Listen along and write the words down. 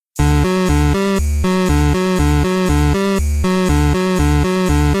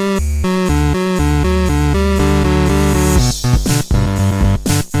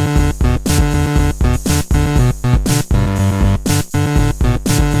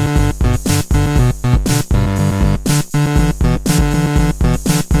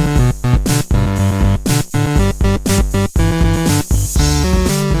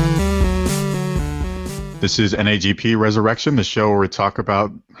This is NAGP Resurrection, the show where we talk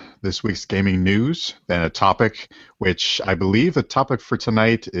about this week's gaming news, then a topic which I believe the topic for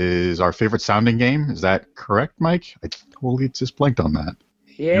tonight is our favorite sounding game. Is that correct, Mike? I totally just blanked on that.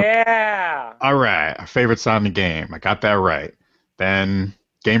 Yep. Yeah. All right, our favorite sounding game. I got that right. Then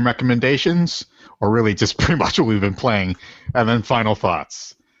game recommendations, or really just pretty much what we've been playing, and then final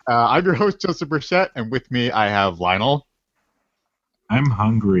thoughts. I'm your host, Joseph Burchett, and with me I have Lionel. I'm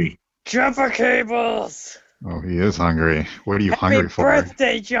hungry. Jumper Cables. Oh, he is hungry. What are you Happy hungry for?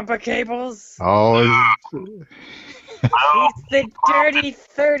 birthday, Jumper Cables. Oh, It's the Dirty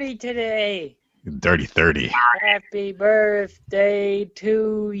 30 today. Dirty 30. Happy birthday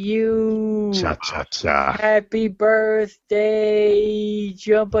to you. Cha cha cha. Happy birthday,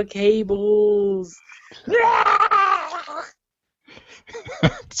 Jumper Cables. 30.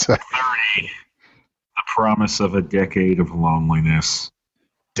 The promise of a decade of loneliness.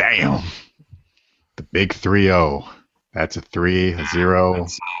 Damn. The big 3-0. That's a 3, a 0.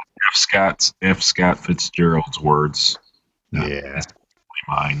 That's F. Scott Fitzgerald's words. Yeah. That's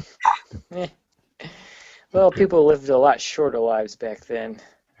mine. Well, people lived a lot shorter lives back then.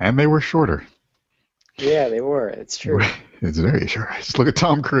 And they were shorter. Yeah, they were. It's true. It's very short. Just look at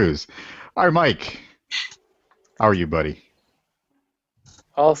Tom Cruise. All right, Mike. How are you, buddy?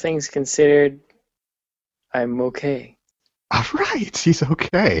 All things considered, I'm okay. All right. He's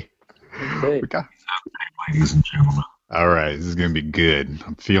okay. Good. We got... Ladies and gentlemen. All right. This is going to be good.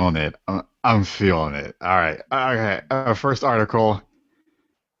 I'm feeling it. I'm feeling it. All right. Okay. Our first article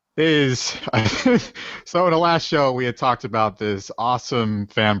is so in the last show we had talked about this awesome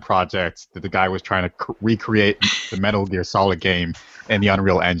fan project that the guy was trying to recreate the Metal Gear Solid game in the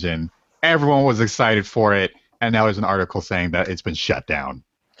Unreal Engine. Everyone was excited for it, and now there's an article saying that it's been shut down.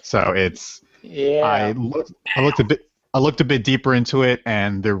 So it's I looked a bit deeper into it,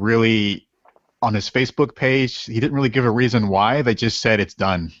 and they're really on his Facebook page. He didn't really give a reason why. They just said it's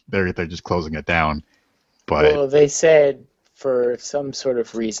done. They're just closing it down. But well, they said for some sort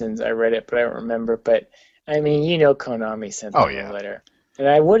of reasons. I read it, but I don't remember. But I mean, you know, Konami sent them a letter, and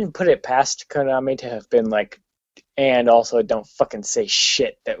I wouldn't put it past Konami to have been like, and also don't fucking say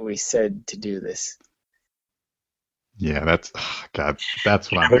shit that we said to do this. yeah, that's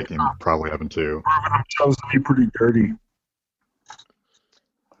what I'm thinking. Probably happened too. It tells me pretty dirty.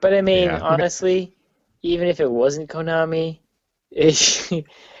 But I mean, Yeah. honestly, even if it wasn't Konami,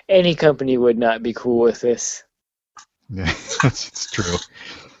 any company would not be cool with this. Yeah, it's true.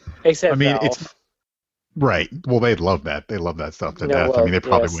 Except I mean, Valve. it's right. Well, they'd love that. They love that stuff to No, death. I well, mean, they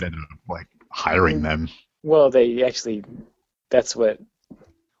probably yes. would end up like hiring them. Well, they actually, that's what,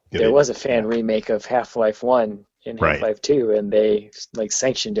 Yeah, there was a fan remake of Half-Life 1 and Right. Half-Life 2, and they like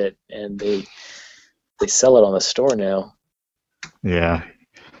sanctioned it, and they sell it on the store now. Yeah,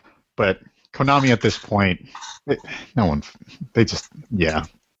 but Konami at this point, it's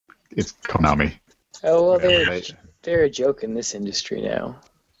Konami. Oh, well, Whatever, they're a joke in this industry now.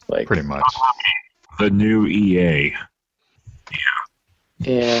 Like, pretty much. The new EA.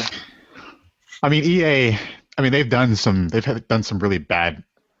 yeah. I mean, EA. I mean, they've done some really bad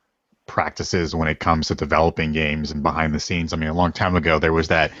practices when it comes to developing games and behind the scenes. I mean, a long time ago, there was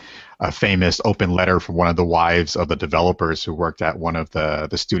that famous open letter from one of the wives of the developers who worked at one of the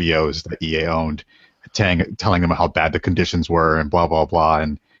studios that EA owned, telling them how bad the conditions were and blah, blah, blah.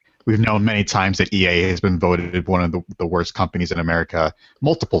 And we've known many times that EA has been voted one of the worst companies in America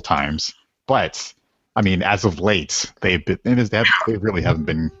multiple times. But, I mean, as of late, they really haven't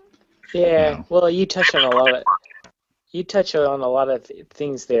been. Yeah, know. well, you touch on a lot of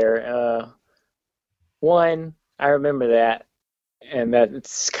things there. One, I remember that, and that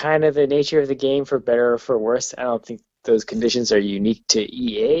it's kind of the nature of the game, for better or for worse. I don't think those conditions are unique to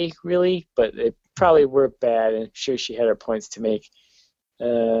EA, really, but they probably were bad, and I'm sure she had her points to make.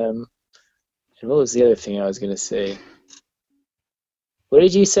 And what was the other thing I was going to say? What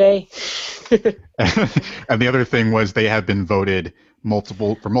did you say? And the other thing was they have been voted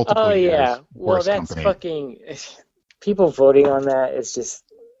multiple Oh, years. yeah. Well, worst that's company. fucking... People voting on that is just...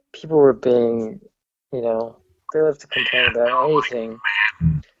 People were being, they love to complain about anything.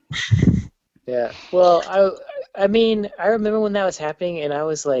 Yeah. Well, I mean, I remember when that was happening, and I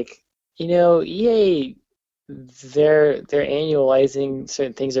was like, EA, they're annualizing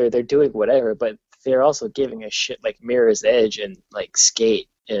certain things, or they're doing whatever, but they're also giving a shit like Mirror's Edge and like Skate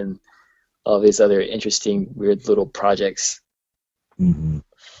and all these other interesting, weird little projects. Mm-hmm.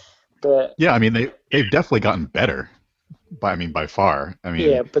 But Yeah, I mean they've definitely gotten better. By far. I mean,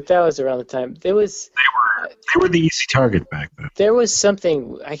 yeah, but that was around the time They were the easy target back then. there was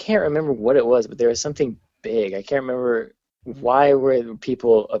something, I can't remember what it was, but there was something big. I can't remember why were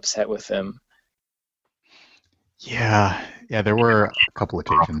people upset with them. Yeah, there were a couple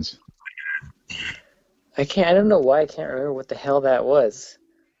occasions. I don't know why I can't remember what the hell that was.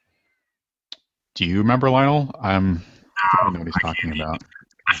 Do you remember, Lionel? I think I know what he's talking about.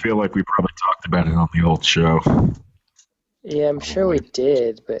 I feel like we probably talked about it on the old show. Yeah, I'm sure we Probably.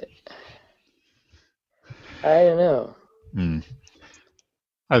 did, but I don't know. Hmm.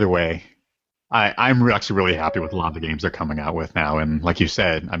 Either way, I'm actually really happy with a lot of the games they're coming out with now. And like you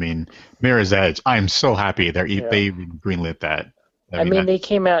said, I mean, Mirror's Edge, I'm so happy Yeah. they greenlit that. I mean, they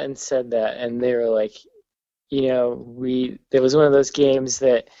came out and said that, and they were like, there was one of those games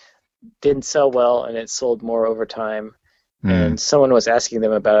that didn't sell well, and it sold more over time. mm, And someone was asking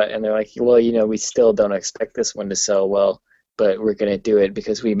them about it, and they're like, well, we still don't expect this one to sell well, but we're going to do it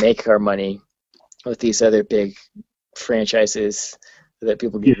because we make our money with these other big franchises that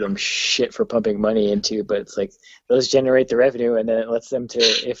people give them shit for pumping money into, but it's like those generate the revenue, and then it lets them to,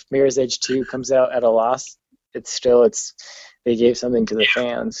 if Mirror's Edge 2 comes out at a loss, they gave something to the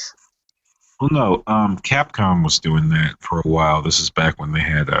fans. Well, no, Capcom was doing that for a while. This is back when they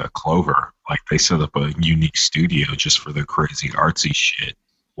had Clover. Like, they set up a unique studio just for their crazy artsy shit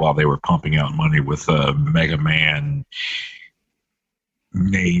while they were pumping out money with Mega Man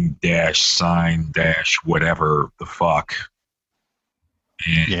name dash sign dash whatever the fuck.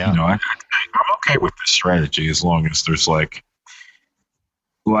 And, Yeah. I'm okay with this strategy as long as there's like,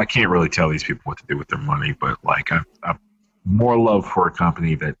 well, I can't really tell these people what to do with their money, but like, I'm more love for a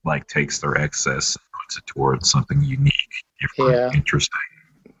company that like takes their excess and puts it towards something unique, different, Yeah. interesting.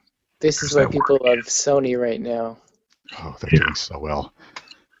 This is why people love Sony right now. Oh, they're doing so well.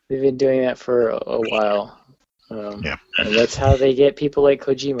 They've been doing that for a while. Yeah. And that's how they get people like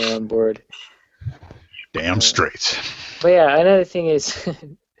Kojima on board. Damn straight. But yeah, another thing is,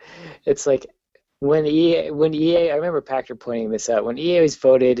 it's like when EA, I remember Pachter pointing this out, when EA was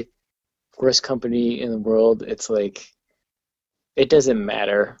voted worst company in the world, it's like, it doesn't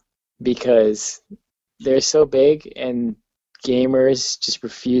matter because they're so big and gamers just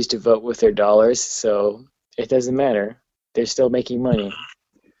refuse to vote with their dollars, so it doesn't matter. They're still making money.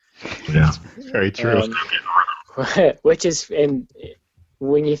 Yeah. Very true. Which is, and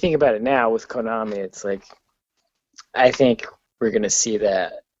when you think about it now with Konami, it's like, I think we're going to see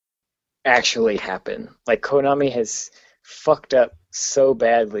that actually happen. Like, Konami has fucked up so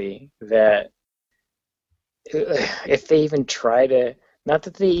badly that if they even try to, not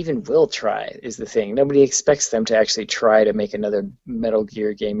that they even will try, is the thing. Nobody expects them to actually try to make another Metal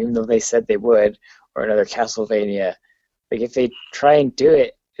Gear game, even though they said they would, or another Castlevania. Like, if they try and do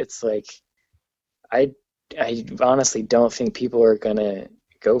it, it's like, I honestly don't think people are going to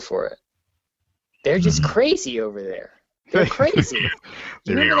go for it. They're just crazy over there. They're crazy.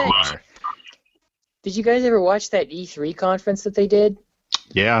 They really are. Did you guys ever watch that E3 conference that they did?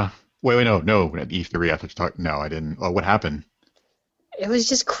 Yeah. Wait, no, at E3. I thought you talked. No, I didn't. Oh, what happened? It was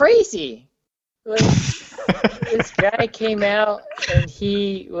just crazy. Like, this guy came out and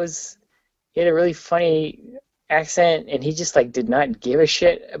he had a really funny accent, and he just like did not give a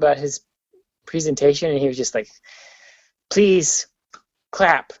shit about his presentation, and he was just like, please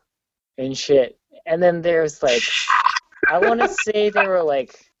clap and shit. And then there's like, I want to say there were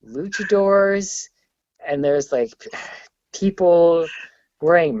like luchadors, and there's like people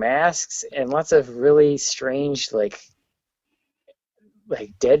wearing masks and lots of really strange like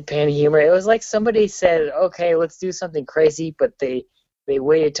deadpan humor. It was like somebody said, okay, let's do something crazy, but they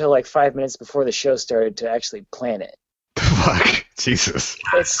waited till like 5 minutes before the show started to actually plan it. Fuck. Jesus.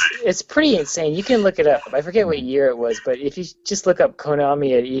 It's pretty insane. You can look it up. I forget what year it was, but if you just look up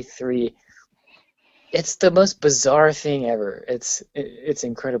Konami at E3, it's the most bizarre thing ever. It's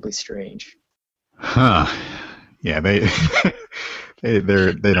incredibly strange. Huh. Yeah, they they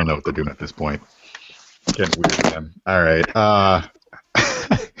don't know what they're doing at this point. Getting weird again. All right.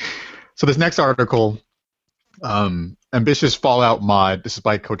 So this next article, ambitious Fallout mod. This is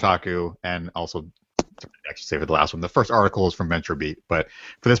by Kotaku, and also actually say for the last one. The first article is from VentureBeat, but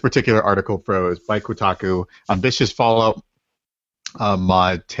for this particular article, is by Kotaku. Ambitious Fallout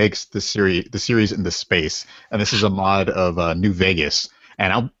mod takes the series into space, and this is a mod of New Vegas.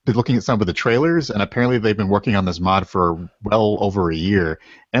 And I've been looking at some of the trailers, and apparently they've been working on this mod for well over a year,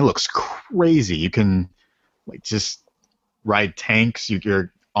 and it looks crazy. You can like just ride tanks.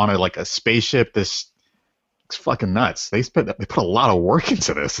 You're on a spaceship. This it's fucking nuts. They put a lot of work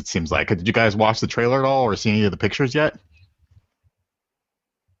into this. It seems like. Did you guys watch the trailer at all, or see any of the pictures yet?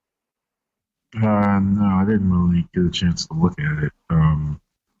 No, I didn't really get a chance to look at it.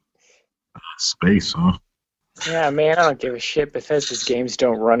 Space, huh? Yeah, man, I don't give a shit. Bethesda's games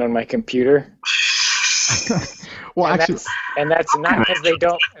don't run on my computer. Well, and actually, that's not because they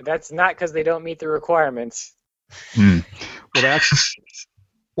don't. That's not because they don't meet the requirements. Hmm. Well, that's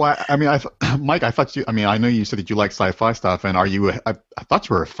well. I mean, Mike, I thought you. I mean, I know you said that you like sci-fi stuff, and are you? I thought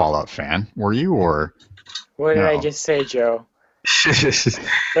you were a Fallout fan. Were you or What did I no? just say, Joe? You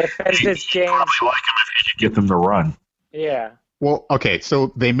Bethesda's games. probably like them if you could get them to run. Yeah. Well, okay.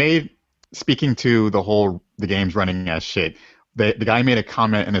 So they made speaking to the games running as shit. The guy made a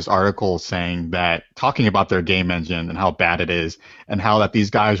comment in his article saying that talking about their game engine and how bad it is, and how that these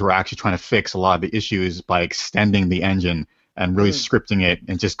guys were actually trying to fix a lot of the issues by extending the engine and really scripting it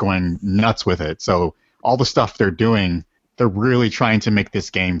and just going nuts with it. So all the stuff they're doing, they're really trying to make this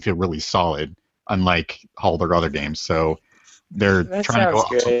game feel really solid, unlike all their other games. So they're That trying to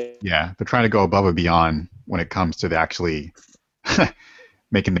sounds go, good. yeah, they're trying to go above and beyond when it comes to the actually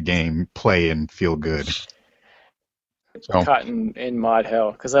making the game play and feel good. So Caught in mod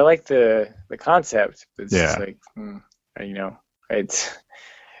hell because I like the concept, but it's just yeah, like it's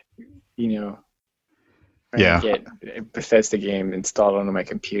trying yeah, to get a Bethesda game installed onto my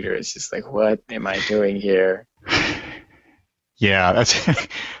computer. It's just like, what am I doing here? yeah. That's.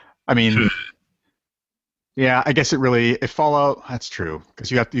 I mean, yeah. I guess if Fallout, that's true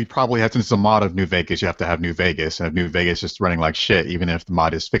because you probably have since it's a mod of New Vegas, you have to have New Vegas, and if New Vegas is just running like shit, even if the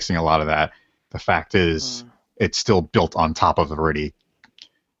mod is fixing a lot of that, the fact is it's still built on top of a already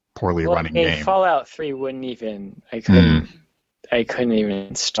poorly Well, I running mean, game. Fallout 3 wouldn't even. I couldn't even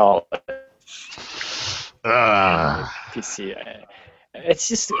install it. PC. It's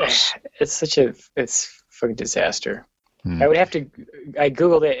just, it's fucking disaster. Hmm. I would have to, I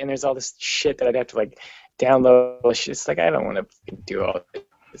googled it and there's all this shit that I'd have to like download. It's like I don't want to do all this.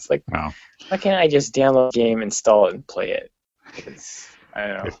 It's like, Wow. why can't I just download the game, install it, and play it? I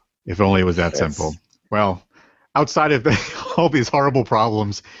don't know. If only it was that That's- simple. Well, outside of all these horrible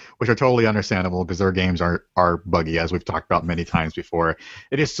problems, which are totally understandable because their games are buggy, as we've talked about many times before,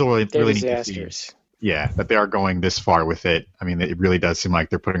 it is still They're really neat to see. disasters. Yeah, that they are going this far with it. I mean, it really does seem like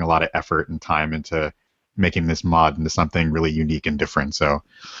they're putting a lot of effort and time into making this mod into something really unique and different. So,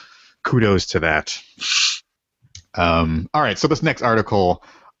 kudos to that. All right, so this next article,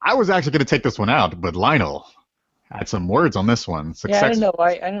 I was actually going to take this one out, but Lionel had some words on this one. Yeah, I don't know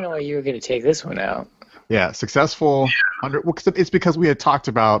why you were going to take this one out. Yeah, successful. Well, it's because we had talked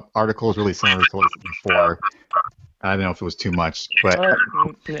about articles really similar to this before. I don't know if it was too much, but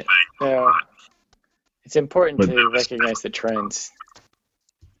No. It's important But- to recognize the trends.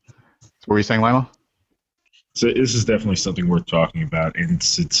 what were you saying, Lionel? So this is definitely something worth talking about, and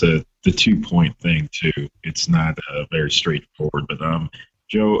it's the 2-point thing too. It's not very straightforward, but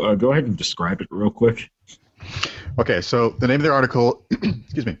Joe, go ahead and describe it real quick. Okay, so the name of the article,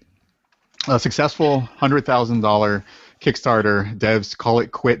 excuse me, a successful $100,000 Kickstarter, devs call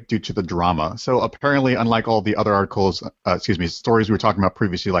it quit due to the drama. So apparently, unlike all the other articles, stories we were talking about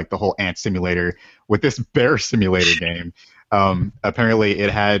previously, like the whole ant simulator, with this bear simulator game, apparently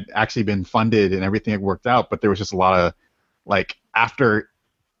it had actually been funded and everything had worked out, but there was just a lot of, like, after,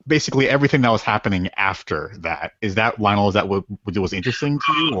 basically everything that was happening after that. Is that, Lionel, is that what was interesting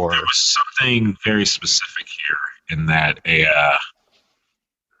to you? Or? There was something very specific here in that a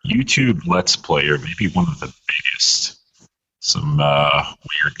YouTube Let's Player, maybe one of the biggest, some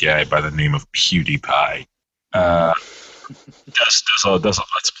weird guy by the name of PewDiePie, does a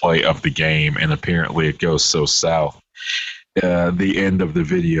Let's Play of the game, and apparently it goes so south. The end of the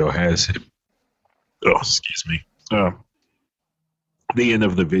video has him. Oh, excuse me. The end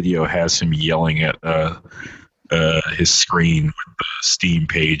of the video has him yelling at his screen with the Steam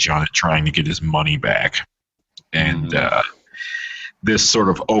page on it, trying to get his money back. And this sort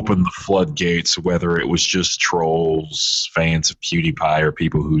of opened the floodgates, whether it was just trolls, fans of PewDiePie, or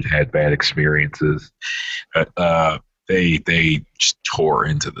people who'd had bad experiences. They just tore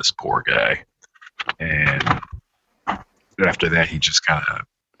into this poor guy. And after that, he just kind of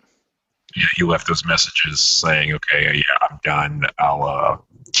he left those messages saying, okay, yeah, I'm done. I'll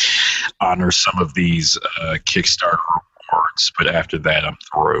honor some of these Kickstarter rewards, but after that, I'm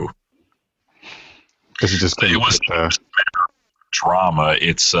through. Because it just couldn't It was get, drama.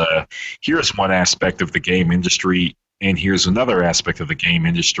 It's here's one aspect of the game industry, and here's another aspect of the game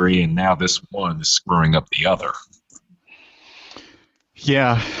industry, and now this one is screwing up the other.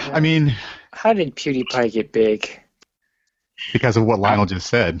 yeah, I mean, How did PewDiePie get big? because of what Lionel just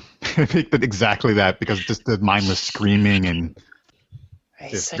said. I think that exactly that, because just the mindless screaming and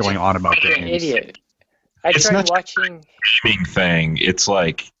He's just such going a on about fucking games. idiot. I It's tried not- watching. Gaming thing, it's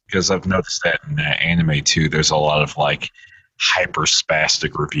like, because I've noticed that in anime too, there's a lot of like hyper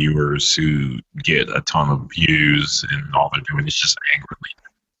spastic reviewers who get a ton of views, and all they're doing is just angrily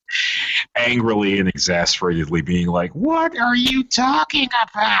angrily and exasperatedly being like, "What are you talking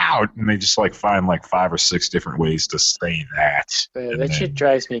about?" And they just like find like 5 or 6 different ways to say that. That shit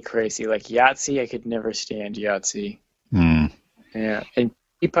drives me crazy. Like Yahtzee, I could never stand Yahtzee. Hmm. Yeah, and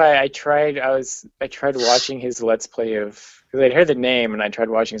PewDiePie, I tried watching his Let's Play of, because I'd heard the name, and I tried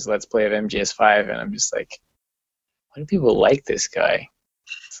watching his Let's Play of MGS5, and I'm just like, why do people like this guy?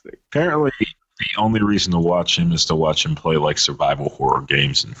 Like, Apparently, the only reason to watch him is to watch him play like survival horror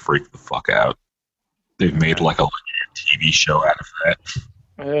games and freak the fuck out. They've made like a TV show out of that.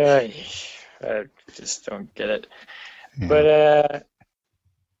 I just don't get it. Yeah. But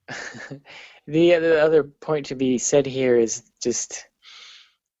the other point to be said here is just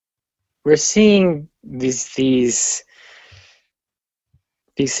we're seeing these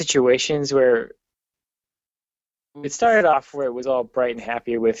situations where it started off where it was all bright and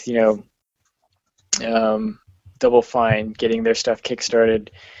happy with Double Fine getting their stuff kickstarted,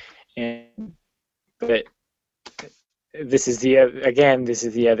 but this is the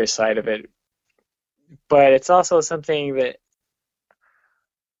other side of it. But it's also something that,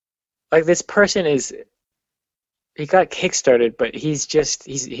 like, this person he got kickstarted, but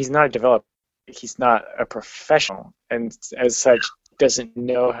he's not a developer. He's not a professional, and as such doesn't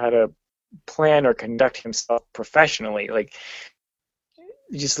know how to plan or conduct himself professionally. Like,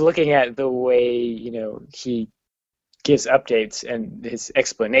 just looking at the way he gives updates and his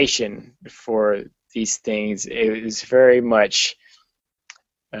explanation for these things, it is very much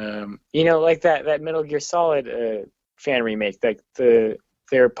like that Metal Gear Solid fan remake. Like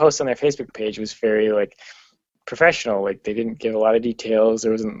their post on their Facebook page was very like professional. Like, they didn't give a lot of details.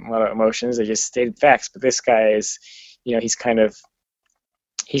 There wasn't a lot of emotions. They just stated facts. But this guy is, he's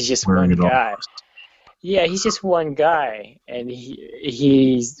just one guy. Yeah, he's just one guy, and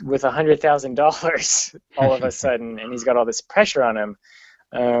he's with $100,000 all of a sudden, and he's got all this pressure on him.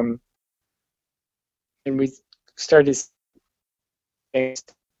 And we started of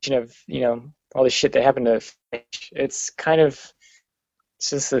all the shit that happened to Fish. It's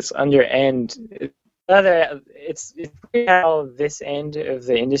just this under end. It's how this end of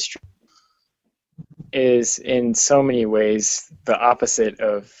the industry is in so many ways the opposite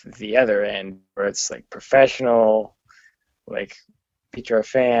of the other end, where it's like professional, like feature our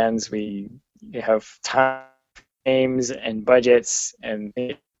fans, we have times and budgets, and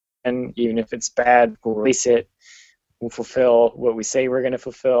even if it's bad, we'll release it, we'll fulfill what we say we're going to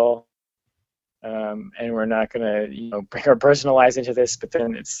fulfill, and we're not going to bring our personal lives into this. But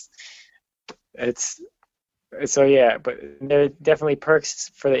then it's so yeah, but there are definitely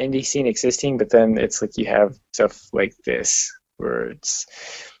perks for the indie scene existing, but then it's like you have stuff like this where it's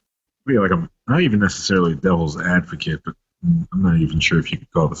like, I'm not even necessarily devil's advocate, but I'm not even sure if you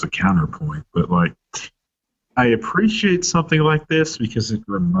could call this a counterpoint, but like, I appreciate something like this because it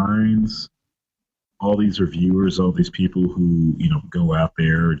reminds all these reviewers, all these people who go out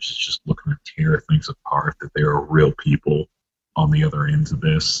there just looking to tear things apart, that there are real people on the other ends of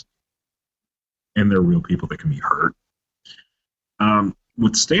this. And they're real people that can be hurt.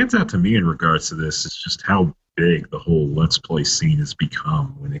 What stands out to me in regards to this is just how big the whole Let's Play scene has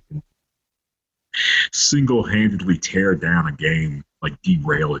become when it can single-handedly tear down a game, like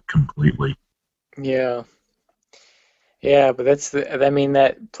derail it completely. Yeah, but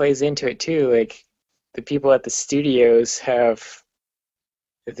that plays into it too. Like, the people at the studios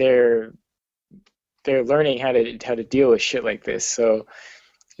they're learning how to deal with shit like this. So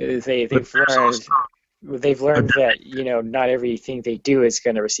they've learned that not everything they do is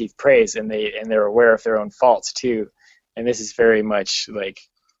going to receive praise, and they're aware of their own faults too. And this is very much like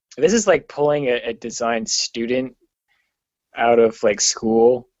pulling a design student out of like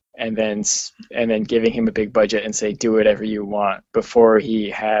school and then giving him a big budget and say do whatever you want before he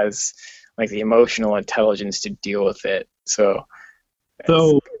has like the emotional intelligence to deal with it. So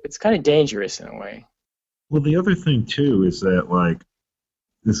it's kind of dangerous in a way. Well, the other thing too is that like,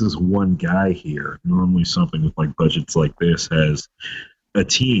 this is one guy here. Normally something with like budgets like this has a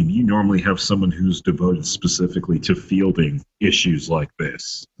team. You normally have someone who's devoted specifically to fielding issues like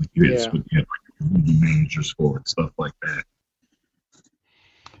this. Like you have like community managers for it, stuff like that.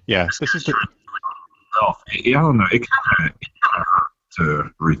 Yeah, this is I don't know. It kind of hurt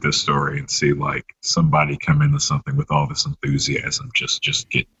to read this story and see like somebody come into something with all this enthusiasm just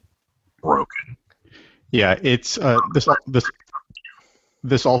get broken. Yeah, it's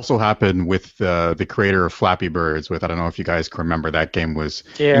This also happened with the creator of Flappy Birds. I don't know if you guys can remember, that game was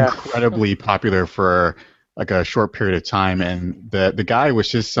incredibly popular for like a short period of time, and the guy was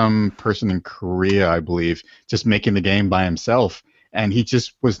just some person in Korea, I believe, just making the game by himself, and he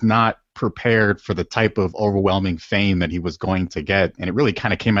just was not prepared for the type of overwhelming fame that he was going to get, and it really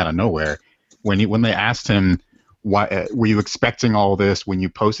kind of came out of nowhere. When they asked him, why were you expecting all this when you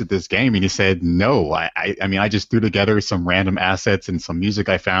posted this game, and he said, no, I mean, I just threw together some random assets and some music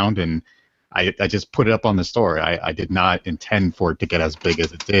I found, and I just put it up on the store. I did not intend for it to get as big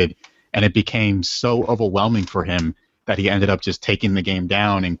as it did, and it became so overwhelming for him that he ended up just taking the game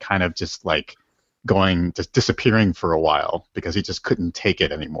down and kind of just like just disappearing for a while because he just couldn't take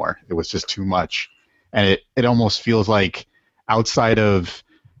it anymore. It was just too much. And it almost feels like outside of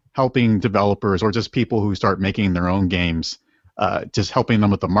helping developers or just people who start making their own games, just helping them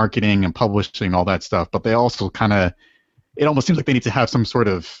with the marketing and publishing and all that stuff, but they also it almost seems like they need to have some sort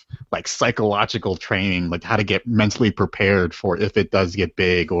of like psychological training, like how to get mentally prepared for if it does get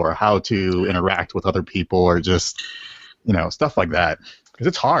big, or how to interact with other people, or just, stuff like that. Because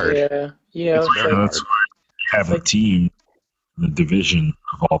it's hard. Yeah, It's very hard. That's why you have a team, the division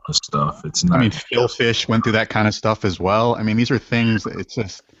of all this stuff. It's not. I mean, Phil Fish went through that kind of stuff as well. I mean, these are things.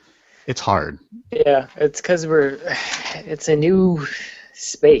 It's hard. Yeah, it's because it's a new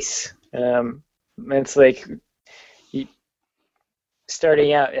space. It's like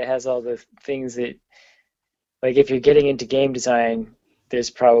starting out, it has all the things that, like, if you're getting into game design, it's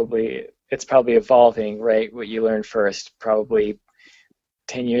probably evolving, right? What you learned first, probably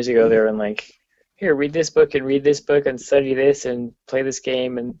 10 years ago, they were like, here, read this book and study this and play this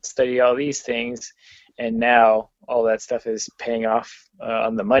game and study all these things. And now all that stuff is paying off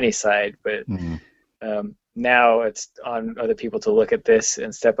on the money side, but now it's on other people to look at this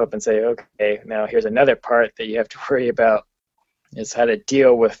and step up and say, okay, now here's another part that you have to worry about, is how to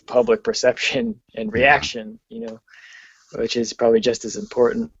deal with public perception and reaction, which is probably just as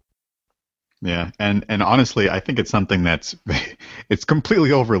important. Yeah, and honestly, I think it's something that's it's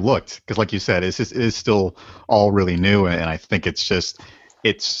completely overlooked because, like you said, it is still all really new, and I think it's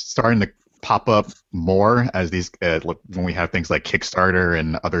starting to pop up more as these when we have things like Kickstarter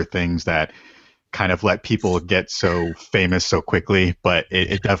and other things that kind of let people get so famous so quickly. But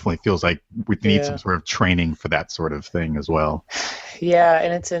it definitely feels like we need some sort of training for that sort of thing as well. Yeah,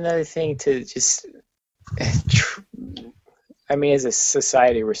 and it's another thing to just. I mean, as a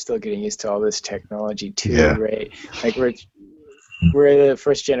society, we're still getting used to all this technology too, right? Like we're the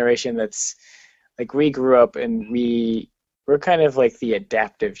first generation that's like, we grew up and we're kind of like the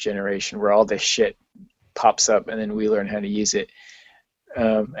adaptive generation where all this shit pops up and then we learn how to use it.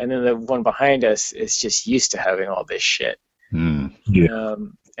 And then the one behind us is just used to having all this shit. And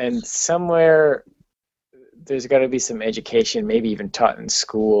somewhere there's got to be some education, maybe even taught in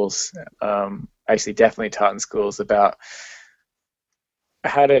schools. Actually, definitely taught in schools about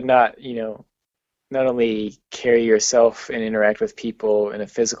how to not only carry yourself and interact with people in a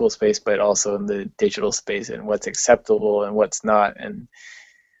physical space, but also in the digital space, and what's acceptable and what's not.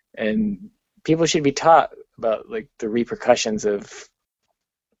 And people should be taught about like the repercussions of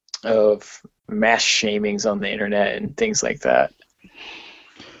mass shamings on the internet and things like that.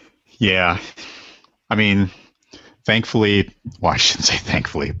 Yeah. I mean, thankfully, well, I shouldn't say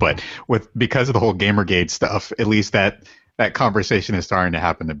thankfully, but because of the whole Gamergate stuff, at least that conversation is starting to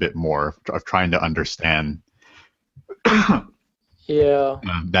happen a bit more of trying to understand that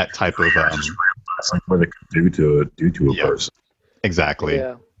type of like what it could do to a person. Exactly.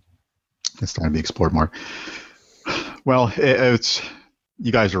 Yeah. It's starting to be explored more. Well, it's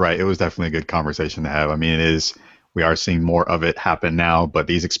you guys are right. It was definitely a good conversation to have. I mean, we are seeing more of it happen now, but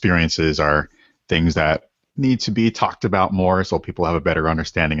these experiences are things that need to be talked about more so people have a better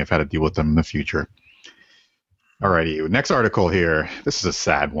understanding of how to deal with them in the future. Alrighty, next article here. This is a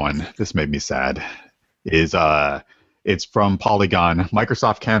sad one. This made me sad. It's from Polygon.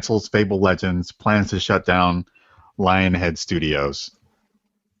 Microsoft cancels Fable Legends, plans to shut down Lionhead Studios.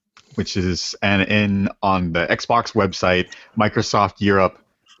 Which is, and on the Xbox website, Microsoft Europe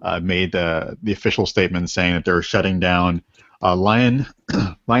made the official statement saying that they're shutting down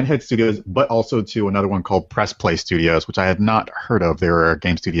Lionhead Studios, but also to another one called Press Play Studios, which I had not heard of. They're a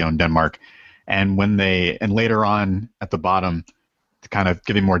game studio in Denmark. And later on at the bottom, kind of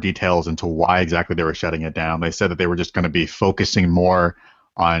giving more details into why exactly they were shutting it down, they said that they were just going to be focusing more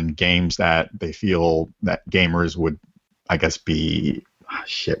on games that they feel that gamers would, I guess, be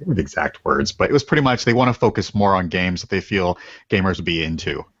what the exact words, but it was pretty much they want to focus more on games that they feel gamers would be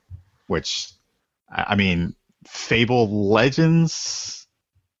into, which, I mean, Fable Legends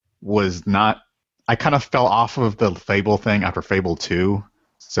was not, I kind of fell off of the Fable thing after Fable 2,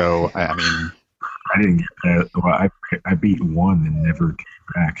 so, I mean... I didn't get that. Well, I beat 1 and never came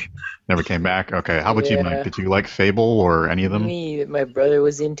back. Never came back? Okay, how about you, Mike? Did you like Fable or any of them? My brother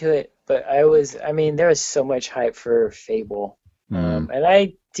was into it, but there was so much hype for Fable. And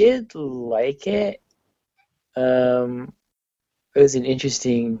I did like it. It was an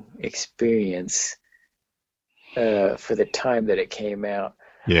interesting experience for the time that it came out.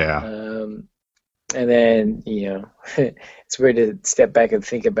 Yeah. And then, it's weird to step back and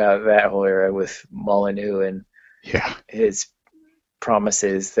think about that whole era with Molyneux and Yeah. his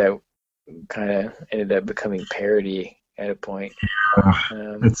promises that kind of ended up becoming parody at a point.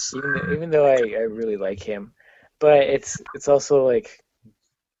 Even though I really like him, but it's also like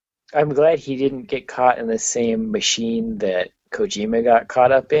I'm glad he didn't get caught in the same machine that Kojima got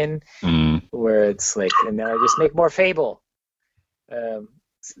caught up in, where it's like, and now I just make more Fable. So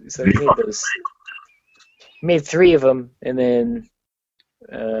he made 3 of them and then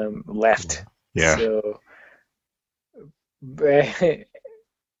left. Yeah. So,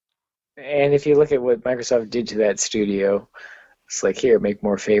 and if you look at what Microsoft did to that studio, it's like, here, make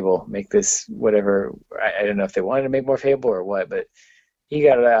more Fable, make this whatever. I don't know if they wanted to make more Fable or what, but he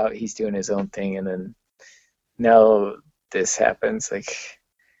got it out. He's doing his own thing, and then now this happens. Like,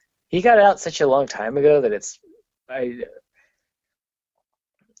 he got it out such a long time ago that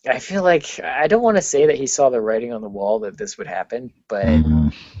I feel like I don't want to say that he saw the writing on the wall that this would happen, but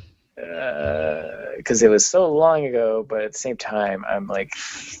because it was so long ago. But at the same time, I'm like,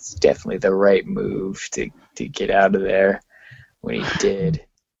 it's definitely the right move to get out of there when he did.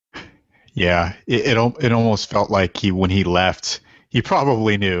 Yeah, it almost felt like when he left, he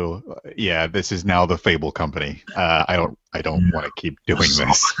probably knew. Yeah, this is now the Fable company. I don't want to keep doing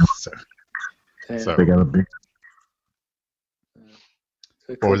this. So they got a big.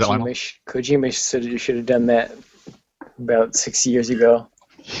 So Kojima should have done that about 6 years ago.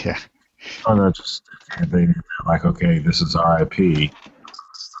 Yeah. Oh no, just they're like, okay, this is our IP, this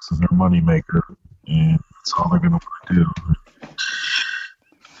is our moneymaker, and that's all they're going to do.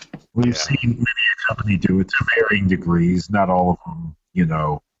 We've seen many a company do it to varying degrees. Not all of them,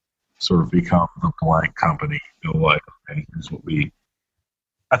 sort of become the blank company. Like, okay, here's what we.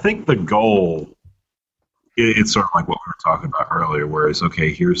 I think the goal. It's sort of like what we were talking about earlier, where it's,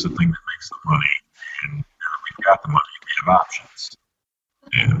 okay, here's the thing that makes the money, and now that we've got the money, we have options.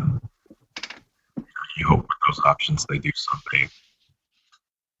 And you hope with those options they do something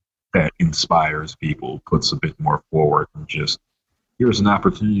that inspires people, puts a bit more forward, and just, here's an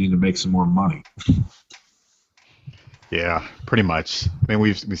opportunity to make some more money. Yeah, pretty much. I mean,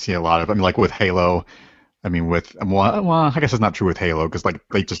 we've seen a lot of. I mean, like with Halo. I mean, well, I guess it's not true with Halo because like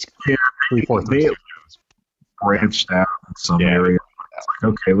they just branched out in some area. It's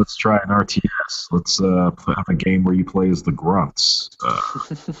like, okay, let's try an RTS. Let's have a game where you play as the grunts.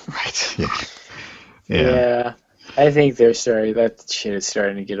 Right. Yeah. I think that shit is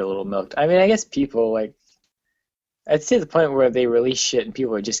starting to get a little milked. I mean, I guess people I'd say the point where they release shit and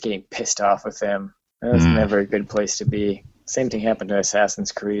people are just getting pissed off with them. That's never a good place to be. Same thing happened to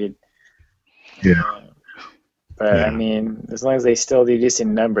Assassin's Creed. Yeah. But I mean, as long as they still do decent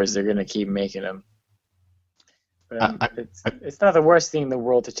numbers, they're going to keep making them. But it's not the worst thing in the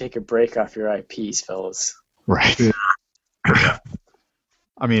world to take a break off your IPs, fellas. Right. Yeah.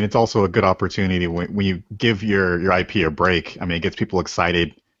 I mean, it's also a good opportunity when you give your IP a break. I mean, it gets people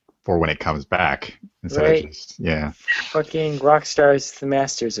excited for when it comes back instead of just Fucking Rockstar's the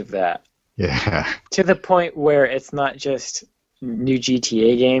masters of that. Yeah. To the point where it's not just new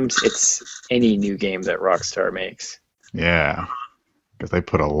GTA games; it's any new game that Rockstar makes. Yeah. Because they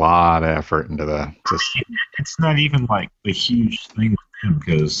put a lot of effort into that. It's not even like a huge thing with them,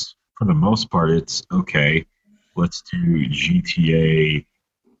 because for the most part, it's okay. Let's do GTA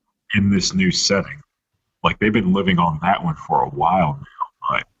in this new setting. Like, they've been living on that one for a while now,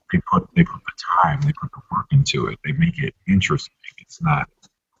 but they put the time, they put the work into it. They make it interesting. It's not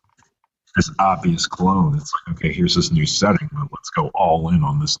this obvious clone. It's like, okay, here's this new setting, but let's go all in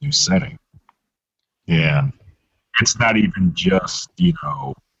on this new setting. Yeah. It's not even just,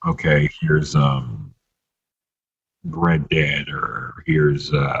 okay, here's Red Dead, or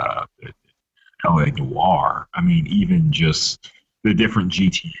here's LA Noire. I mean, even just the different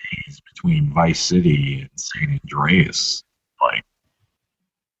GTAs between Vice City and San Andreas. Like,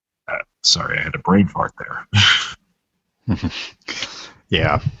 sorry, I had a brain fart there.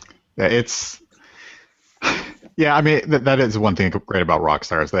 Yeah. I mean, that is one thing great about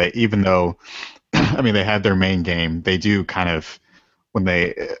Rockstar, is that even though, I mean, they had their main game, they do kind of, when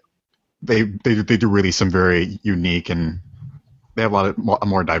they do release some very unique, and they have a lot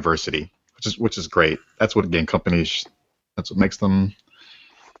more diversity, which is great. That's what game companies, that's what makes them,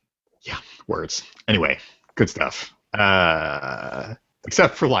 words. Anyway, good stuff.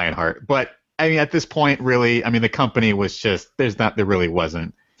 Except for Lionheart. But, I mean, at this point, really, I mean, the company was just, they really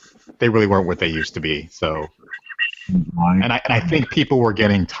weren't what they used to be, so. line. And I think people were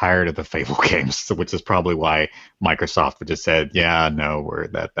getting tired of the Fable games, so which is probably why Microsoft just said, "Yeah, no,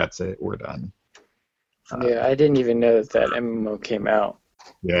 that's it, we're done." Yeah, I didn't even know that MMO came out.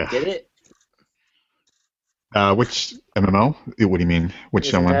 Yeah. Did it? Which MMO? What do you mean? Which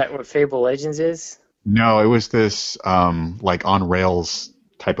Isn't one? that what Fable Legends is? No, it was this like on rails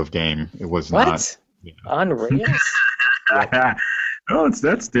type of game. It was What? not. Yeah. On Rails? Oh,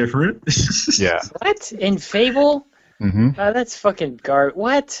 that's different. Yeah. What? In Fable? Mm-hmm. That's fucking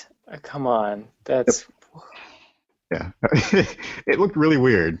What? Come on. That's... Yeah. It looked really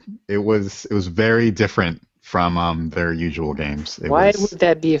weird. It was very different from their usual games. Why would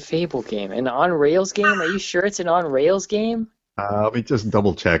that be a Fable game? An on Rails game? Are you sure it's an on Rails game? Let me just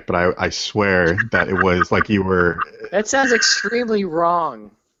double check, but I swear that it was like you were. That sounds extremely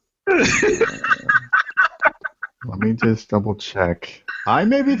wrong. Let me just double check. I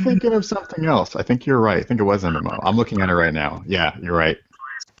may be thinking of something else. I think you're right. I think it was MMO. I'm looking at it right now. Yeah, you're right.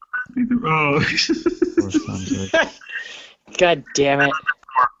 Oh. God damn it.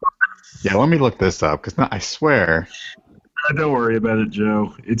 Yeah, let me look this up because I swear. Don't worry about it,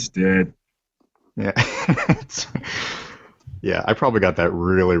 Joe. It's dead. Yeah. Yeah, I probably got that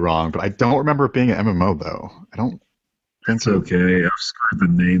really wrong, but I don't remember it being an MMO though. I don't think It's okay. I've screwed the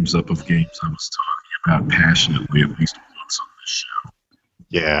names up of games I was talking about passionately at least once on this show.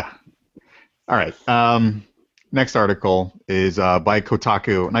 Yeah. All right. Next article is by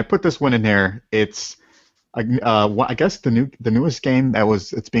Kotaku, and I put this one in here. It's I guess the newest game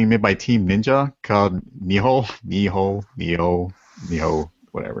it's being made by Team Ninja called Nioh,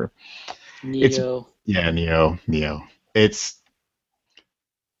 whatever. Neo. Nioh. It's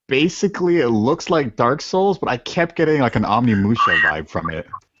basically, it looks like Dark Souls, but I kept getting like an Omnimusha vibe from it.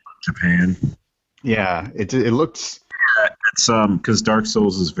 Japan. Yeah, it looks. It's because Dark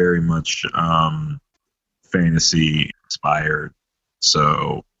Souls is very much fantasy inspired.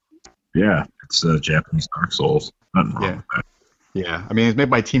 So yeah, it's Japanese Dark Souls. Nothing wrong with that. Yeah, I mean, it's made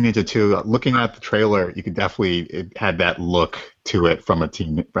by Team Ninja too. Looking at the trailer, you could definitely, it had that look to it from a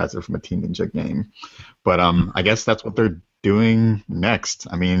Team Ninja game. But I guess that's what they're doing next.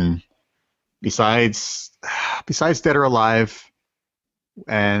 I mean, besides Dead or Alive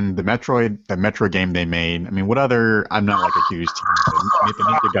and the Metro game they made. I mean, what other? I'm not like a huge Team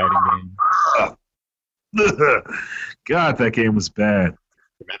Ninja Gaiden game. God, that game was bad.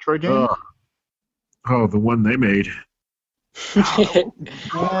 The Metro game. Oh, the one they made.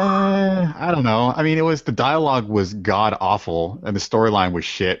 I don't know. I mean, the dialogue was god awful and the storyline was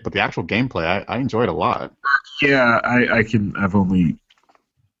shit, but the actual gameplay I enjoyed a lot. Yeah, I've only,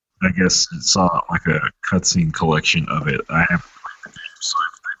 I guess, saw like a cutscene collection of it. I haven't played the game, so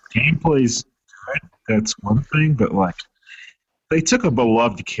if the gameplay's good, that's one thing, but like they took a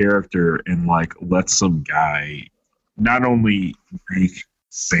beloved character and like let some guy not only make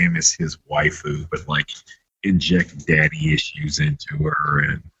Samus his waifu, but like inject daddy issues into her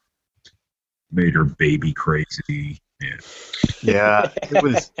and made her baby crazy. Yeah, it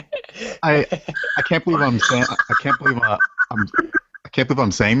was. I can't believe I'm saying. I can't believe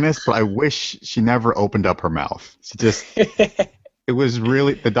I'm saying this, but I wish she never opened up her mouth. She just. It was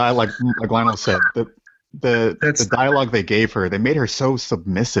really the dialogue, like Lionel said. The dialogue they gave her, they made her so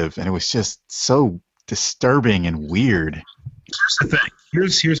submissive, and it was just so disturbing and weird. Here's the thing.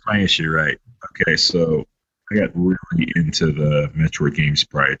 Here's my issue, right? Okay, so I got really into the Metroid games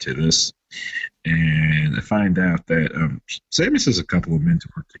prior to this, and I find out that Samus has a couple of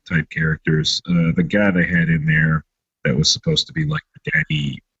mentor type characters. The guy they had in there that was supposed to be like the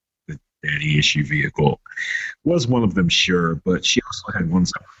daddy issue vehicle was one of them, sure, but she also had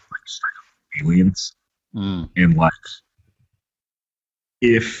ones that were like straight up aliens, and like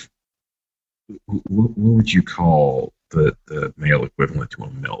if what would you call the male equivalent to a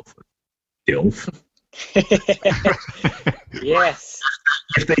MILF? A DILF? Yes.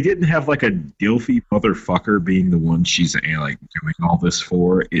 If they didn't have like a dilfy motherfucker being the one she's like doing all this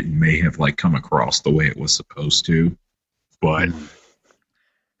for, it may have like come across the way it was supposed to. But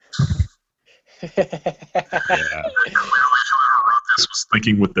yeah. This was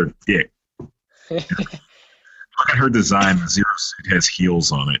thinking with their dick. Look at her design. The Zero Suit has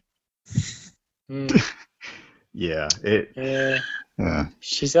heels on it. Yeah. Yeah.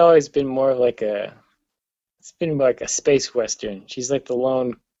 She's always been more like it's been like a space western. She's like the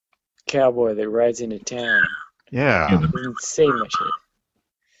lone cowboy that rides into town. Yeah. Doesn't say much.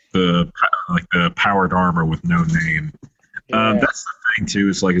 The powered armor with no name. Yeah. That's the thing too.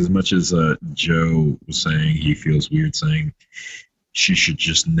 Is like as much as Joe was saying, he feels weird saying she should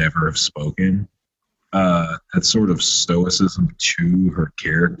just never have spoken. That sort of stoicism to her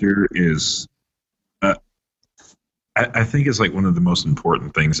character is I think it's like one of the most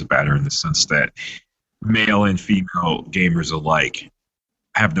important things about her in the sense that male and female gamers alike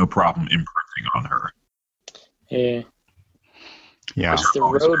have no problem imprinting on her. Yeah. Yeah. It's the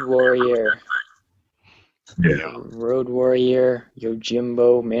Road Warrior. Yeah. Road Warrior,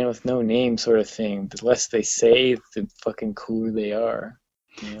 Yojimbo, man with no name sort of thing. The less they say, the fucking cooler they are.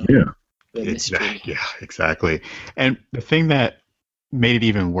 You know? Yeah. The mystery. Yeah, exactly. And the thing that made it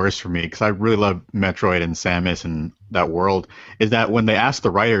even worse for me, because I really love Metroid and Samus and that world, is that when they asked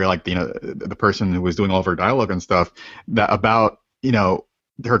the writer, like, you know, the person who was doing all of her dialogue and stuff, that about, you know,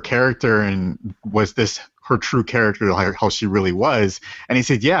 her character and was this her true character, like how she really was, and he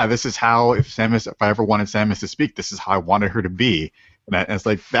said, yeah, this is how, if I ever wanted Samus to speak, this is how I wanted her to be. And it's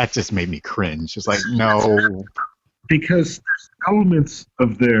like, that just made me cringe. It's like, no. Because there's elements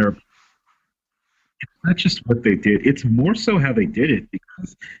of their, it's not just what they did, it's more so how they did it,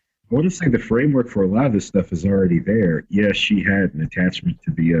 because I want to say the framework for a lot of this stuff is already there. Yes, she had an attachment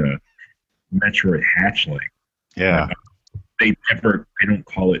to be a Metroid hatchling. Yeah. They don't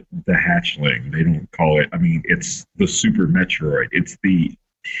call it the hatchling. They don't call it, I mean, it's the Super Metroid. It's the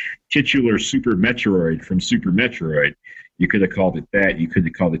titular Super Metroid from Super Metroid. You could have called it that. You could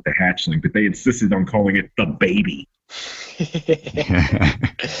have called it the hatchling, but they insisted on calling it the baby.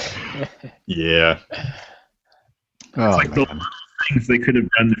 Yeah. Oh, It's like those things they could have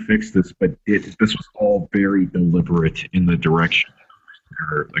done to fix this, but this was all very deliberate in the direction of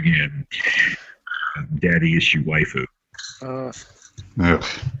her, again, daddy issue waifu.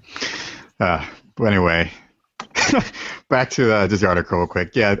 But anyway, back to just the article real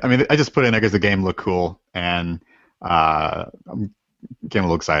quick. Yeah, I mean, I just put in there because the game looked cool, and I'm getting a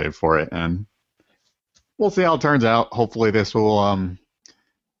little excited for it, and we'll see how it turns out. Hopefully, this will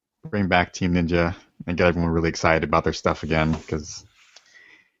bring back Team Ninja and get everyone really excited about their stuff again. Because,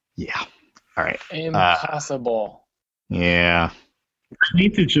 yeah, all right, Impossible. Yeah, I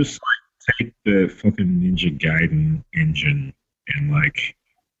need to just take the fucking Ninja Gaiden engine and like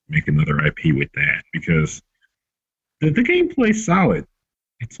make another IP with that, because the gameplay's solid.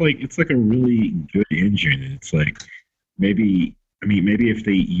 It's like a really good engine, and it's like maybe if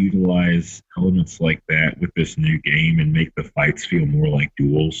they utilize elements like that with this new game and make the fights feel more like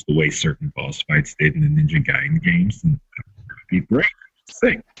duels, the way certain boss fights did in the Ninja Gaiden games, then that would be great.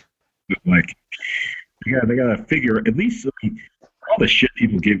 Sick. But like, they gotta figure at least. I mean, all the shit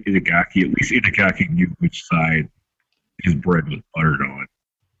people give Itagaki, at least Itagaki knew which side his bread was buttered on.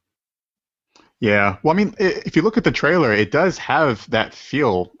 Yeah. Well, I mean, if you look at the trailer, it does have that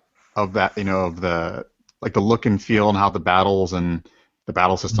feel of that, you know, of the like the look and feel and how the battles and the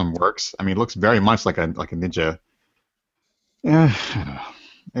battle system works. I mean, it looks very much like a ninja. Yeah, I don't know.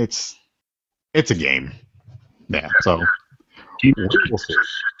 It's a game. Yeah. So we'll see.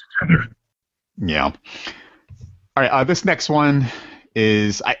 Yeah. All right. This next one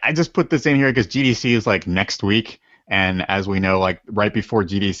is I just put this in here because GDC is like next week, and as we know, like right before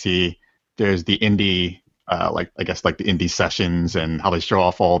GDC, there's the indie, like I guess like the indie sessions and how they show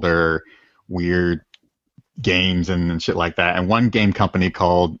off all their weird games and shit like that. And one game company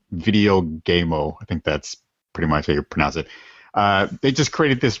called Video Gamo, I think that's pretty much how you pronounce it. They just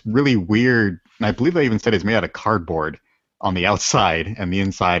created this really weird, and I believe they even said it's made out of cardboard on the outside, and the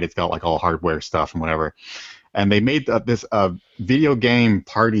inside it's got like all hardware stuff and whatever. And they made this video game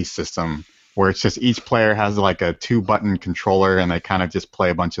party system where it's just each player has like a 2-button controller, and they kind of just play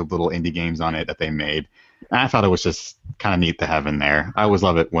a bunch of little indie games on it that they made. And I thought it was just kind of neat to have in there. I always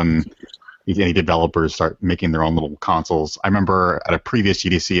love it when these indie developers start making their own little consoles. I remember at a previous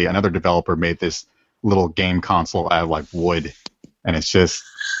GDC, another developer made this little game console out of like wood, and it's just,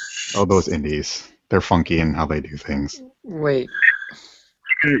 oh, those indies. They're funky in how they do things. Wait.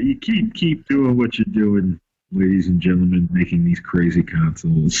 You keep doing what you're doing, ladies and gentlemen, making these crazy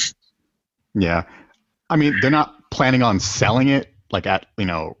consoles. Yeah. I mean, they're not planning on selling it like at, you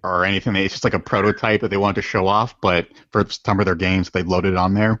know, or anything. It's just like a prototype that they wanted to show off, but for some of their games, they loaded it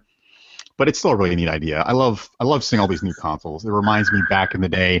on there. But it's still a really neat idea. I love seeing all these new consoles. It reminds me back in the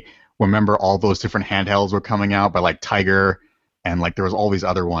day, remember all those different handhelds were coming out by like Tiger, and like there was all these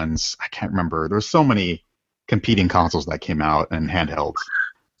other ones. I can't remember. There was so many competing consoles that came out and handhelds.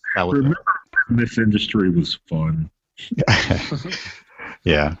 That was Remember when this industry was fun?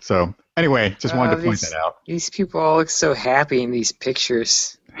 Yeah. So anyway, just wanted to point that out. These people all look so happy in these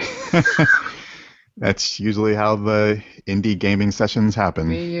pictures. That's usually how the indie gaming sessions happen.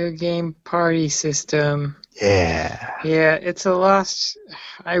 Video game party system. Yeah. Yeah, it's a lost.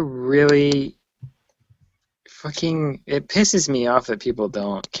 I really fucking. It pisses me off that people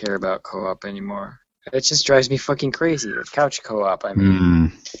don't care about co-op anymore. It just drives me fucking crazy. The couch co-op, I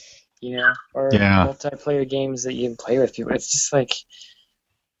mean. or Yeah. multiplayer games that you can play with people. It's just like,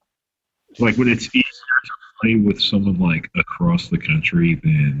 Like when it's easier to play with someone like across the country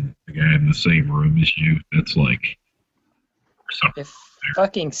than the guy in the same room as you. That's like something. it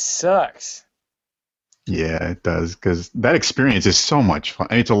fucking sucks. Yeah, it does, because that experience is so much fun.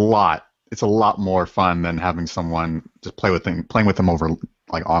 I mean, it's a lot. It's a lot more fun than having someone just playing with them over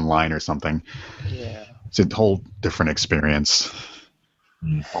like online or something. Yeah. It's a whole different experience.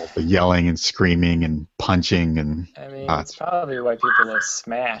 Mm. All the yelling and screaming and punching and I mean, it's probably why people love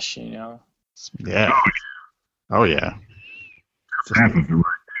Smash, yeah. Oh yeah. Half of it right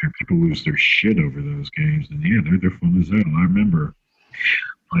there. People lose their shit over those games, and yeah, they're fun as hell. I remember,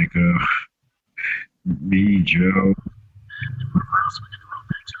 like, me, Joe,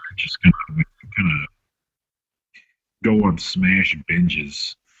 just kind of go on Smash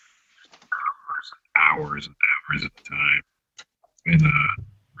binges for hours and hours at a time, and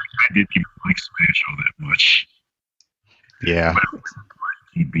I didn't even like Smash all that much. Yeah.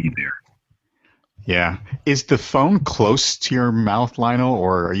 He'd be there. Yeah. Is the phone close to your mouth, Lionel,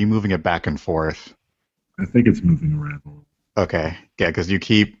 or are you moving it back and forth? I think it's moving around a little. Okay. Yeah, because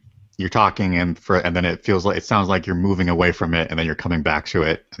you're talking and then it sounds like you're moving away from it and then you're coming back to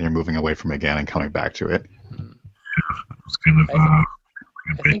it and you're moving away from it again and coming back to it. It's kind of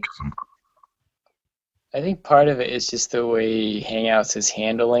I think part of it is just the way Hangouts is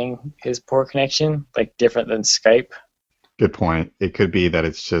handling his poor connection, like different than Skype. Good point. It could be that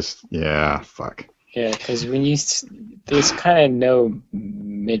it's just fuck. Yeah, because there's kind of no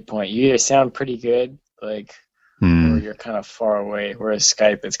midpoint. You either sound pretty good, like, or you're kind of far away. Whereas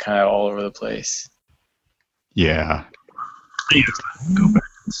Skype, it's kind of all over the place. Yeah. Go back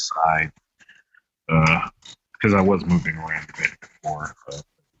inside. Because I was moving around a bit before. But.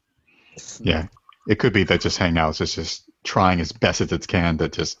 Yeah. It could be that just Hangouts is just trying as best as it can to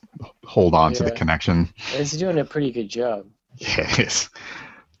just hold on to the connection. It's doing a pretty good job. Yeah, it is.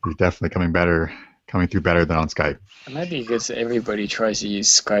 You're definitely coming through better than on Skype. It might be good that everybody tries to use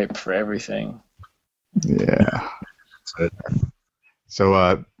Skype for everything. Yeah.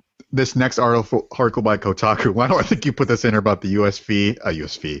 So this next article by Kotaku, I think you put this in about the UFC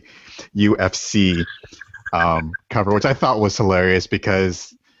cover, which I thought was hilarious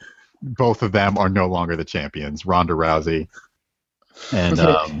because both of them are no longer the champions. Ronda Rousey and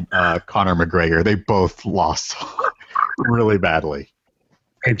Conor McGregor. They both lost really badly.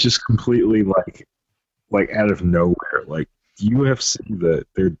 And just completely like out of nowhere. Like UFC,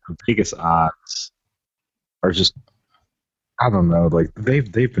 their biggest odds are just, I don't know. Like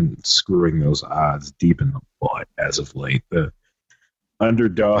they've been screwing those odds deep in the butt as of late. The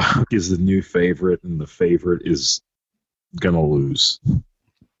underdog is the new favorite, and the favorite is gonna lose.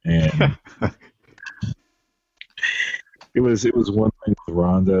 And it was one thing with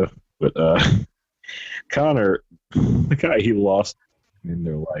Ronda, but Conor, the guy he lost in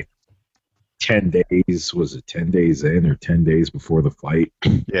there like 10 days, was it 10 days in or 10 days before the fight?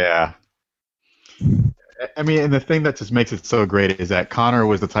 Yeah. I mean, and the thing that just makes it so great is that Conor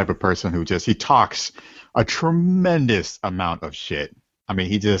was the type of person who he talks a tremendous amount of shit. I mean,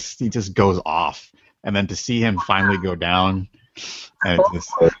 he just goes off, and then to see him finally go down, and it's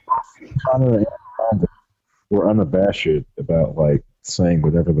just Conor and Ronda were unabashed about like saying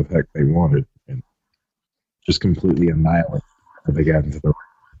whatever the heck they wanted, and just completely annihilate. They got into the ring.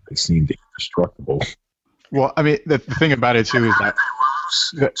 They seemed indestructible. Well, I mean, the thing about it too is that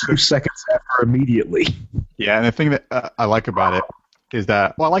 2 seconds after, immediately. Yeah, and the thing that I like about it is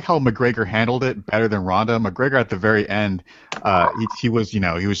that, I like how McGregor handled it better than Ronda. McGregor at the very end, he was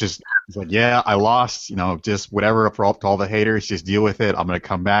like, yeah, I lost, just whatever to all the haters, just deal with it. I'm going to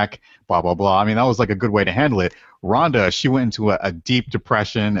come back, blah, blah, blah. I mean, that was like a good way to handle it. Ronda, she went into a deep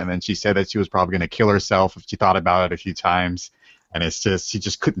depression, and then she said that she was probably going to kill herself if she thought about it a few times. And it's just, she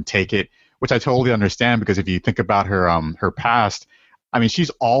just couldn't take it, which I totally understand, because if you think about her past, I mean, she's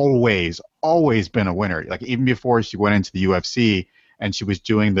always been a winner. Like even before she went into the UFC and she was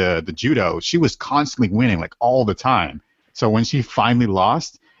doing the judo, she was constantly winning, like all the time. So when she finally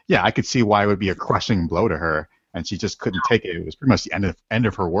lost, yeah, I could see why it would be a crushing blow to her, and she just couldn't take it. It was pretty much the end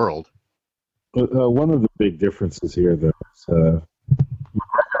of her world. One of the big differences here, though, is I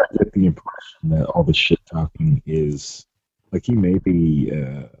get the impression that all the shit talking is like, he may be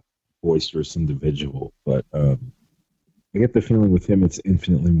a boisterous individual, but I get the feeling with him it's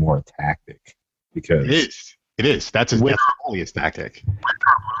infinitely more a tactic, because it is. That's totally his tactic. Once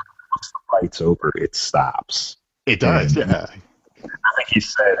the fight's over, it stops. It does, yeah. I think he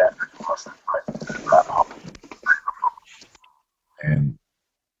said after he lost the fight, and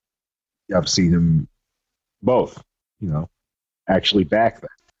I've seen him both, actually back that.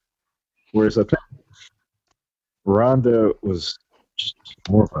 Whereas I think Ronda was just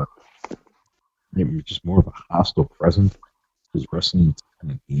more of a maybe just more of a hostile presence. Was wrestling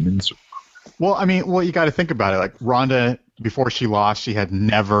kind of demons. Well, I mean, you got to think about it. Like Ronda, before she lost, she had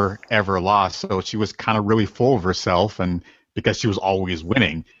never ever lost, so she was kind of really full of herself, and because she was always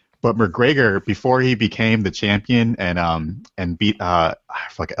winning. But McGregor, before he became the champion and beat I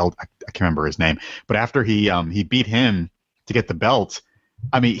can't remember his name, but after he beat him to get the belt,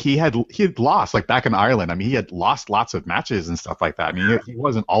 I mean he had lost like back in Ireland. I mean he had lost lots of matches and stuff like that. I mean he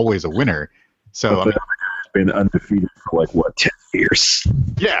wasn't always a winner. So But been undefeated for like what 10 years.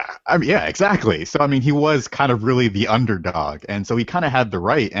 yeah, I mean, yeah, exactly. So I mean, he was kind of really the underdog, and so he kind of had the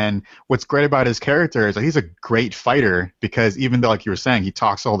right. And what's great about his character is that he's a great fighter because even though, like you were saying, he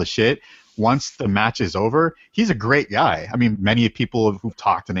talks all the shit. Once the match is over, he's a great guy. I mean, many people who've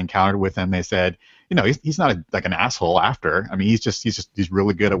talked and encountered with him, they said, he's not like an asshole after. I mean, he's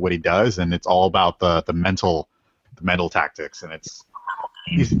really good at what he does, and it's all about the mental tactics, and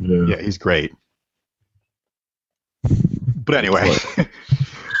he's great. But anyway,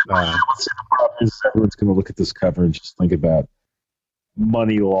 everyone's going to look at this cover and just think about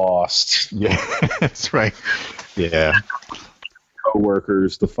money lost. Yeah, that's right. Yeah,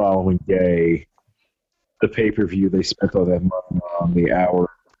 coworkers the following day, the pay-per-view they spent all that money on, the hour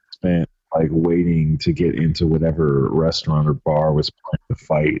spent like waiting to get into whatever restaurant or bar was playing the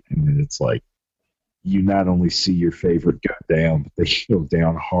fight, and then it's like you not only see your favorite go down, but they go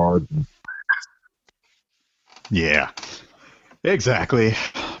down hard. Yeah, exactly.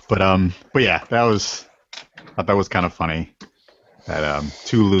 But yeah, that was kind of funny. That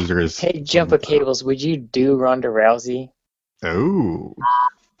two losers. Hey, Jumper Cables, would you do Ronda Rousey? Oh.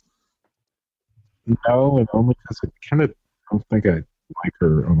 No, and only because I kind of don't think I like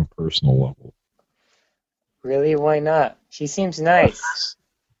her on a personal level. Really? Why not? She seems nice.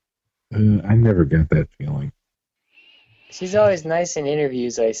 I never got that feeling. She's always nice in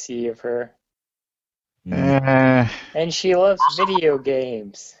interviews I see of her. Eh, And she loves video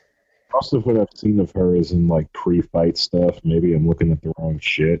games. Most of what I've seen of her is in like pre-fight stuff. Maybe I'm looking at the wrong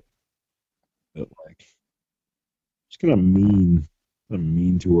shit. But like, she's kind of mean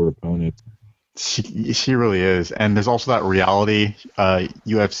to her opponent. she really is. And there's also that reality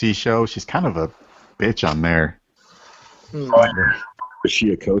UFC show. She's kind of a bitch on there. Was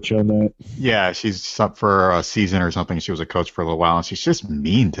she a coach on that? Yeah, she's up for a season or something. She was a coach for a little while, and she's just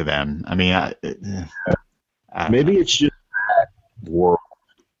mean to them. I mean, maybe it's just that world,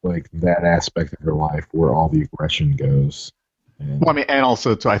 like that aspect of her life where all the aggression goes. Well, I mean, and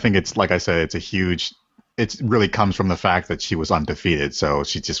also, I think it's like I said, it's a huge. It really comes from the fact that she was undefeated, so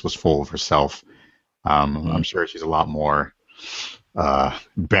she just was full of herself. I'm sure she's a lot more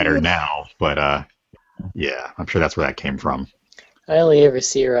better now, but yeah, I'm sure that's where that came from. I only ever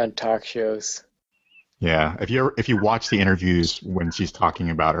see her on talk shows. Yeah, if you watch the interviews when she's talking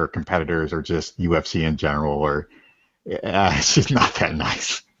about her competitors or just UFC in general, or she's not that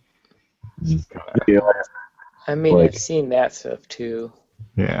nice. Yeah. I mean, Like- I've seen that stuff too.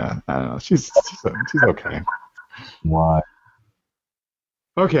 Yeah, I don't know. She's okay. Why?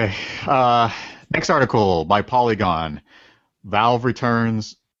 Okay. Next article by Polygon. Valve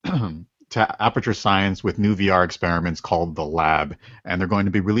returns to Aperture Science with new VR experiments called The Lab, and they're going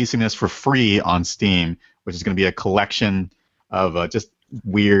to be releasing this for free on Steam, which is going to be a collection of just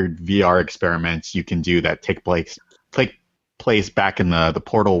weird VR experiments you can do that take place back in the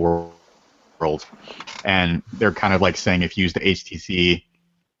Portal world. And they're kind of like saying if you use the HTC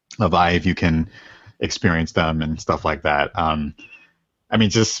Vive, you can experience them and stuff like that. I mean,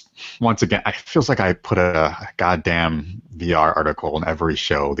 just once again, it feels like I put a goddamn VR article in every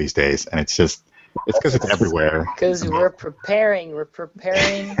show these days, and it's because it's everywhere. Because we're preparing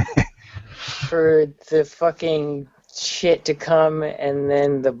for the fucking shit to come and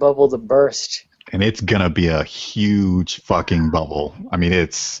then the bubble to burst. And it's gonna be a huge fucking bubble. I mean,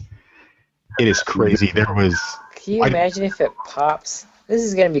 it is crazy. Can you imagine if it pops? This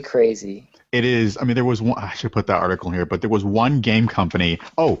is gonna be crazy. It is. I mean, there was one. I should put that article in here, but there was one game company.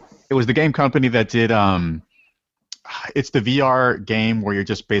 Oh, it was the game company that did. It's the VR game where you're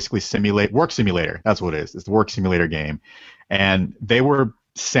just basically work simulator. That's what it is. It's the work simulator game, and they were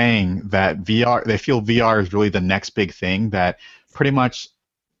saying that VR. They feel VR is really the next big thing. That pretty much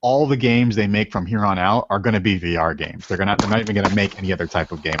all the games they make from here on out are going to be VR games. They're not even going to make any other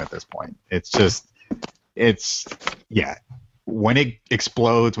type of game at this point. Yeah. When it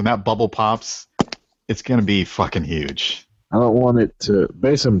explodes, when that bubble pops, it's going to be fucking huge. I don't want it to.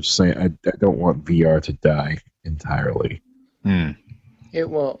 Basically, I'm just saying I don't want VR to die entirely. It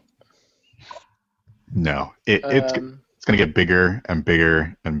won't. No, it's going to get bigger and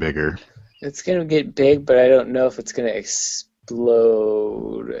bigger and bigger. It's going to get big, but I don't know if it's going to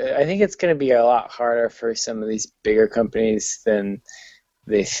explode. I think it's going to be a lot harder for some of these bigger companies than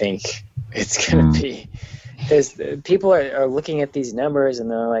they think it's going to be. Because people are looking at these numbers and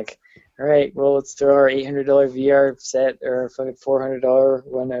they're like, all right, well, let's throw our $800 VR set or a fucking $400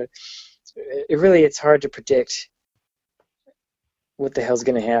 one out. It's hard to predict what the hell's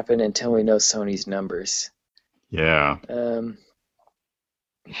going to happen until we know Sony's numbers. Yeah.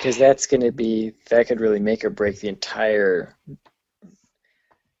 Because that could really make or break the entire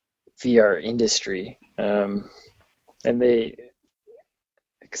VR industry. And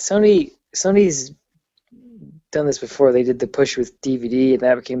Sony's done this before. They did the push with DVD, and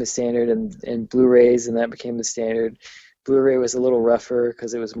that became the standard, and Blu-rays, and that became the standard. Blu-ray was a little rougher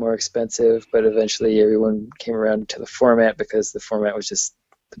because it was more expensive, but eventually everyone came around to the format because the format was just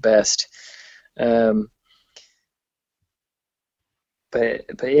the best. But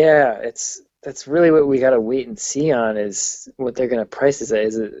yeah, that's really what we got to wait and see on is what they're going to price this at.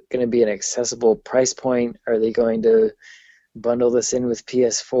 Is it going to be an accessible price point? Are they going to bundle this in with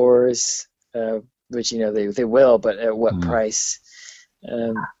PS4s? Which they will, but at what price?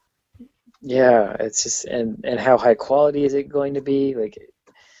 Yeah, it's just and how high quality is it going to be? Like,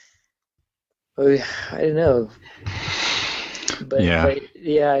 I don't know. But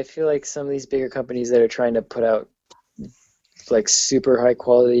yeah, I feel like some of these bigger companies that are trying to put out like super high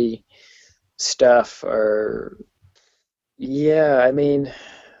quality stuff are, I mean,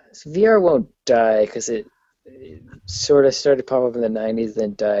 VR won't die because it sort of started to pop up in the 90s,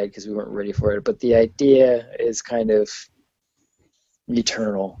 then died because we weren't ready for it. But the idea is kind of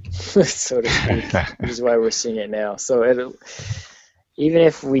eternal, so to speak, which is why we're seeing it now. So even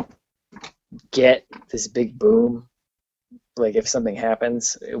if we get this big boom, like if something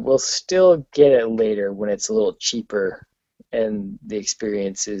happens, we'll still get it later when it's a little cheaper and the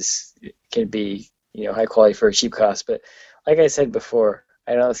experience can be high quality for a cheap cost. But like I said before,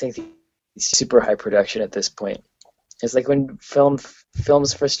 I don't think it's super high production at this point. It's like when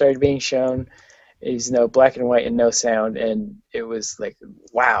films first started being shown, it was black and white and no sound, and it was like,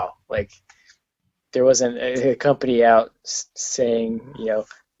 wow, like there wasn't a company out saying,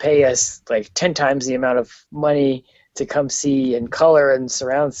 pay us like 10 times the amount of money to come see in color and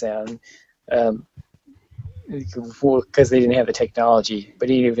surround sound, because they didn't have the technology. But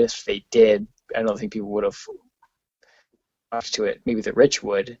even if they did, I don't think people would have watched to it. Maybe the rich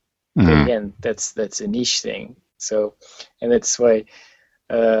would. Mm-hmm. But again, that's a niche thing. So, and that's why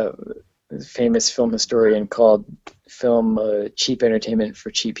a famous film historian called film cheap entertainment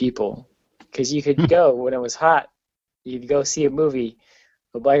for cheap people. Because you could go when it was hot, you'd go see a movie,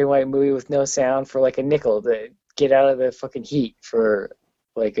 a black and white movie with no sound for like a nickel to get out of the fucking heat for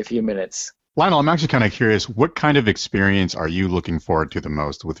like a few minutes. Lionel, I'm actually kind of curious, what kind of experience are you looking forward to the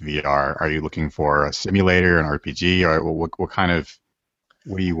most with VR? Are you looking for a simulator, an RPG, or what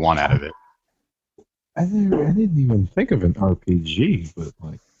do you want out of it? I didn't even think of an RPG, but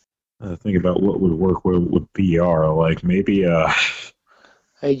think about what would work with VR. Like maybe a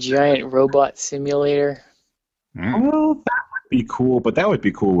giant robot simulator. Well, that would be cool, but that would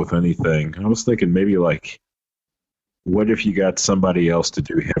be cool with anything. I was thinking maybe what if you got somebody else to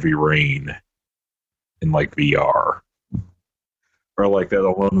do Heavy Rain in VR? Or like that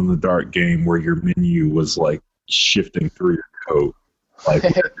Alone in the Dark game where your menu was shifting through your coat. Like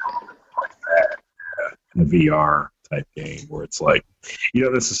that. In a VR type game where it's you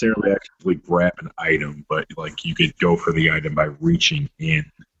don't necessarily actually grab an item, but you could go for the item by reaching in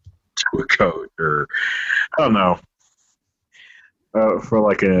to a coat, or I don't know. For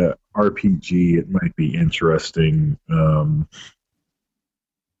a RPG, it might be interesting.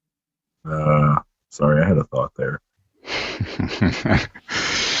 Sorry, I had a thought there.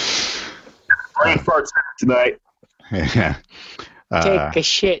 Brain farts tonight. Yeah. Take a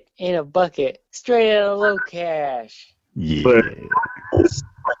shit in a bucket, straight out of low cash. Yeah. But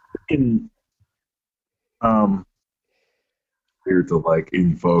weird to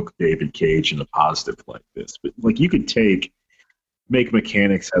invoke David Cage in a positive like this, but you could make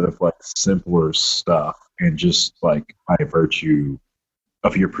mechanics out of simpler stuff and just by virtue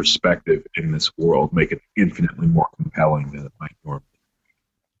of your perspective in this world, make it infinitely more compelling than it might normally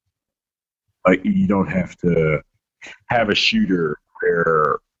be. You don't have to have a shooter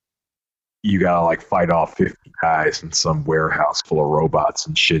where you gotta like fight off 50 guys in some warehouse full of robots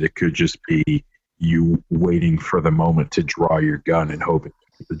and shit. It could just be you waiting for the moment to draw your gun and hoping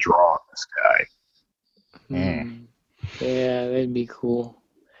to draw on this guy. Yeah, that'd be cool.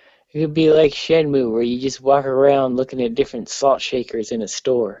 It could be like Shenmue, where you just walk around looking at different salt shakers in a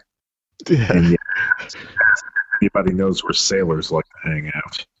store. And yeah, anybody knows where sailors like to hang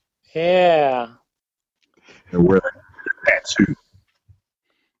out. Yeah. And wear that tattoo.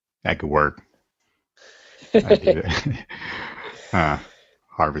 That could work. I need it.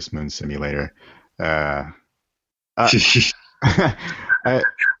 Harvest Moon Simulator. Uh, uh, I,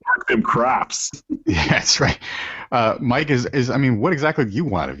 Them crops. yeah, that's right. Mike, I mean, what exactly do you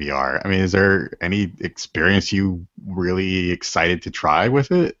want of VR? I mean, is there any experience you really excited to try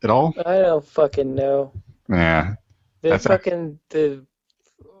with it at all? I don't fucking know. Yeah, The that's fucking the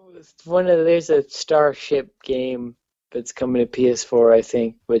there's a Starship game that's coming to PS4, I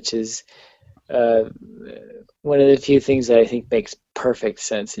think, which is uh, one of the few things that I think makes perfect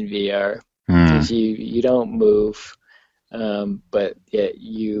sense in VR because you don't move, but yet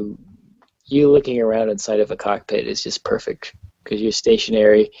you looking around inside of a cockpit is just perfect because you're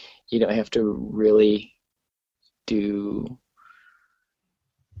stationary. You don't have to really do.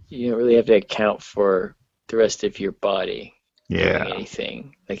 You don't really have to account for the rest of your body doing yeah.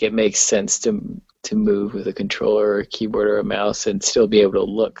 anything. Like it makes sense to move with a controller or a keyboard or a mouse and still be able to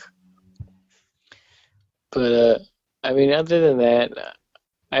look. But I mean, other than that,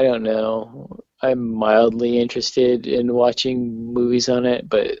 I don't know. I'm mildly interested in watching movies on it,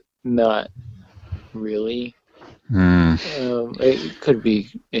 but not really. It could be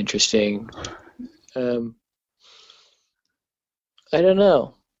interesting. I don't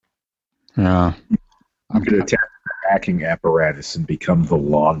know. Yeah. I'm going to attack the hacking apparatus and become the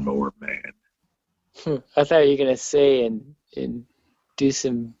lawnmower man. I thought you were gonna say and do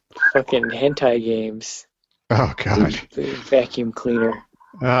some fucking hentai games. Oh God. The vacuum cleaner.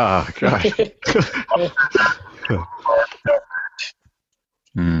 Oh God.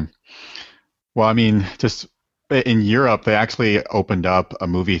 Well, I mean, just in Europe, they actually opened up a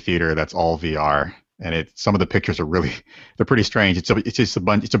movie theater that's all VR, and some of the pictures are they're pretty strange. It's just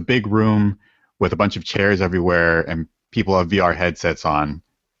it's a big room with a bunch of chairs everywhere, and people have VR headsets on,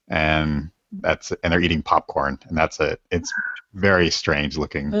 and they're eating popcorn, and that's it. It's very strange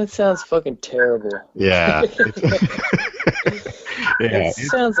looking. That sounds fucking terrible. Yeah. It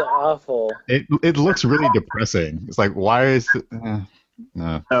sounds awful. It looks really depressing. It's like, why is it?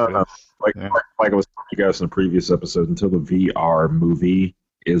 No. Like I was telling you guys in the previous episode, until the VR movie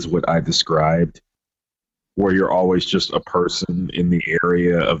is what I described, where you're always just a person in the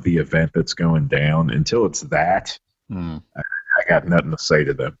area of the event that's going down. Until it's that, I got nothing to say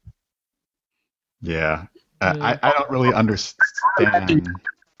to them. Yeah. I don't really understand.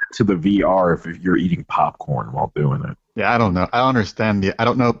 To the VR if you're eating popcorn while doing it. Yeah, I don't know. I don't understand I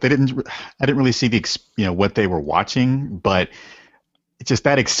don't know. I didn't really see what they were watching, but it's just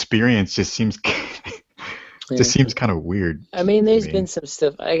that experience just seems seems kind of weird. I mean, there's been some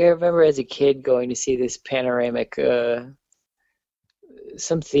stuff. I remember as a kid going to see this panoramic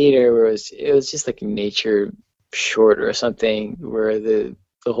some theater where it was just like a nature short or something where the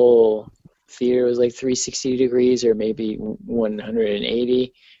whole theater was like 360 degrees or maybe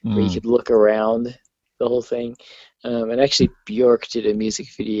 180 where you could look around the whole thing. And actually Bjork did a music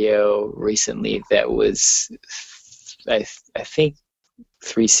video recently that was I think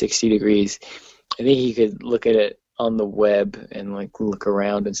 360 degrees. I think you could look at it on the web and like look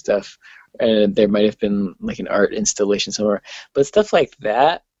around and stuff, and there might have been like an art installation somewhere, but stuff like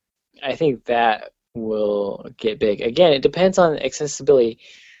that, I think that will get big. Again, it depends on accessibility.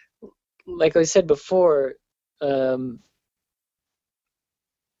 Like I said before,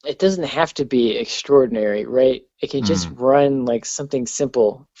 it doesn't have to be extraordinary, right? It can just run like something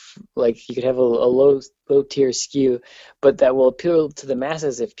simple. Like you could have a low tier SKU, but that will appeal to the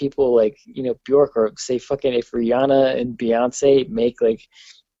masses if people like, Bjork, or say fucking if Rihanna and Beyonce make like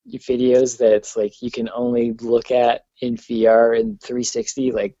videos that it's like you can only look at in VR and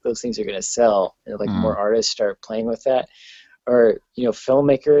 360, like those things are gonna sell. And like more artists start playing with that. Or,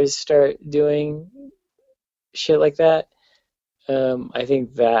 filmmakers start doing shit like that. I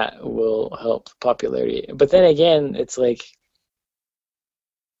think that will help popularity. But then again, it's like,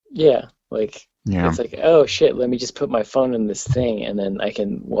 it's like, oh shit, let me just put my phone in this thing and then I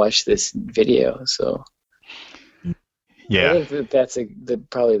can watch this video. So yeah, I think that's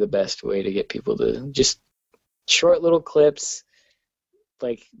probably the best way to get people to just short little clips,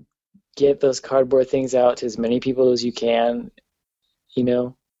 like get those cardboard things out to as many people as you can,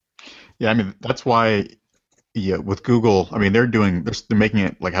 Yeah, I mean, that's why. Yeah, with Google, I mean, they're making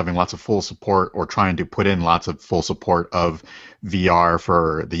it like having lots of full support or trying to put in lots of full support of VR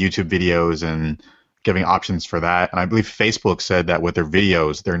for the YouTube videos and giving options for that. And I believe Facebook said that with their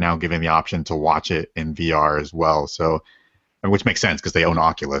videos, they're now giving the option to watch it in VR as well. So, which makes sense because they own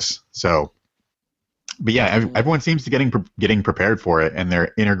Oculus. So, but yeah, everyone seems to getting prepared for it, and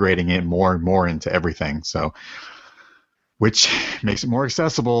they're integrating it more and more into everything. So, which makes it more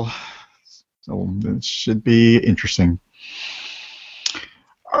accessible. So it should be interesting.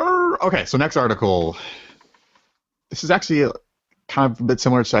 Okay, so next article. This is actually kind of a bit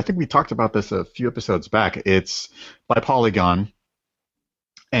similar. So I think we talked about this a few episodes back. It's by Polygon,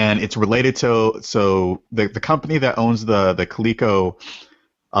 and it's related to the company that owns the Coleco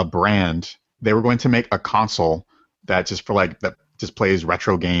brand. They were going to make a console that just plays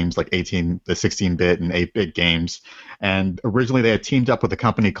retro games like the 16-bit and 8-bit games. And originally they had teamed up with a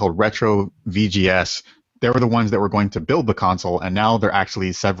company called Retro VGS. They were the ones that were going to build the console, and now they're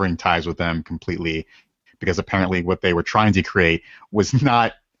actually severing ties with them completely because apparently what they were trying to create was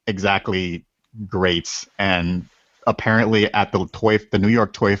not exactly great. And apparently at the New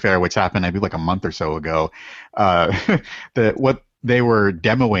York Toy Fair, which happened maybe like a month or so ago, what they were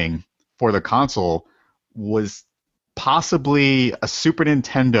demoing for the console was possibly a Super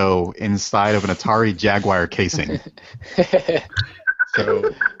Nintendo inside of an Atari Jaguar casing.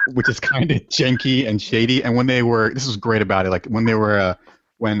 So, which is kind of janky and shady. And this was great about it. Like when I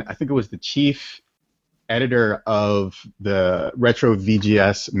think it was the chief editor of the Retro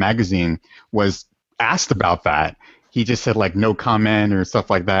VGS magazine was asked about that, he just said like no comment or stuff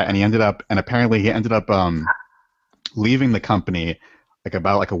like that. And apparently he ended up leaving the company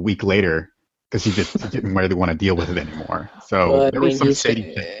like a week later because he didn't really want to deal with it anymore. So Well, there was some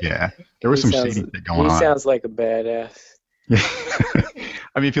shady thing. Yeah, there was some shady thing going on. He sounds like a badass.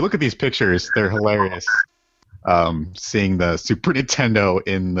 I mean, if you look at these pictures, they're hilarious. Seeing the Super Nintendo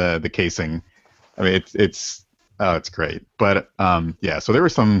in the casing, I mean, it's great. But yeah, so there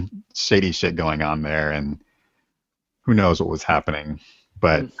was some shady shit going on there, and who knows what was happening.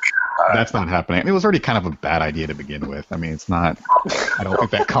 But that's not happening. I mean, it was already kind of a bad idea to begin with. I mean, it's not. I don't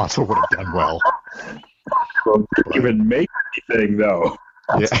think that console would have done well. Well, didn't even make anything though.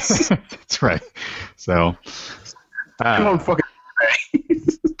 Yeah, that's right. So. Fucking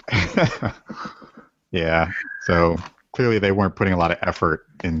yeah, so clearly they weren't putting a lot of effort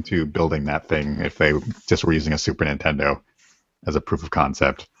into building that thing if they just were using a Super Nintendo as a proof of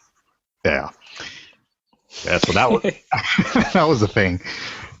concept. Yeah, so that was that was the thing.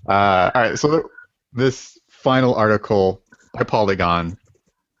 All right, so this final article by Polygon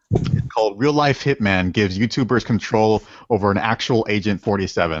is called "Real Life Hitman Gives YouTubers Control Over an Actual Agent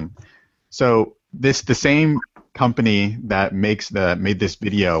 47." So the same company that made this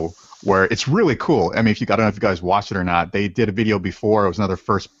video, where it's really cool. I mean, I don't know if you guys watched it or not. They did a video before. It was another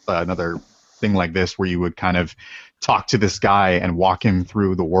thing like this where you would kind of talk to this guy and walk him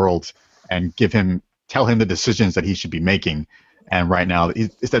through the world and tell him the decisions that he should be making. And right now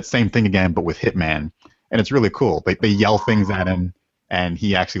it's that same thing again, but with Hitman, and it's really cool. They yell things at him, and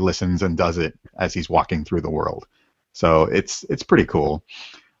he actually listens and does it as he's walking through the world. So it's pretty cool.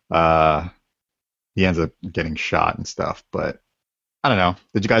 He ends up getting shot and stuff, but I don't know.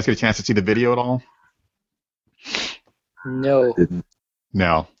 Did you guys get a chance to see the video at all? No.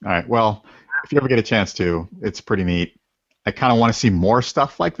 No. All right. Well, if you ever get a chance to, it's pretty neat. I kind of want to see more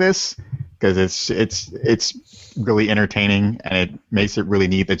stuff like this because it's really entertaining, and it makes it really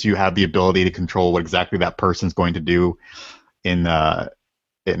neat that you have the ability to control what exactly that person's going to do in that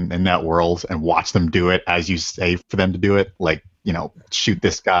world and watch them do it as you say for them to do it. Like, shoot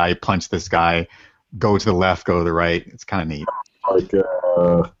this guy, punch this guy, go to the left, go to the right. It's kind of neat. Like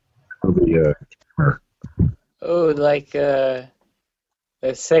the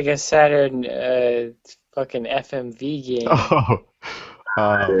Sega Saturn fucking FMV game.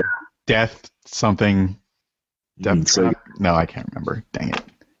 Oh, Death something. Death. Like, no, I can't remember. Dang it.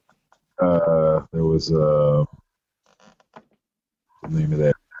 There was the name of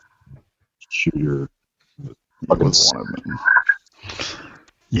that shooter. It was one of them.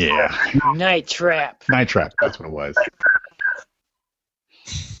 Yeah. Night Trap. Night Trap. That's what it was.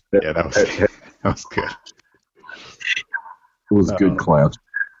 Yeah, that was good. It was a good clown.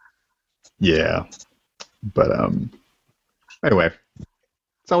 Yeah, but anyway,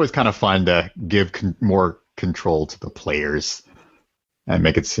 it's always kind of fun to give more control to the players and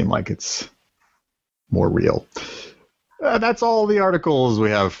make it seem like it's more real. That's all the articles we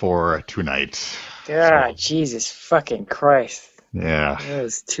have for tonight. God, Jesus fucking Christ. Yeah. That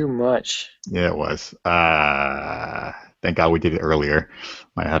was too much. Yeah, it was. Thank God we did it earlier.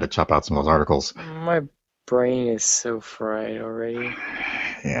 Might have had to chop out some of those articles. My brain is so fried already.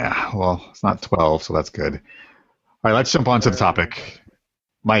 Yeah, well, it's not 12, so that's good. All right, let's jump on to the topic.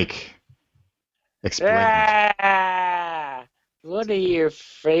 Mike, explain. What are your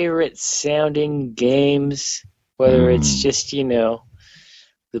favorite sounding games? Whether it's just, the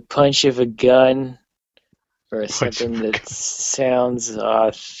punch of a gun or something that sounds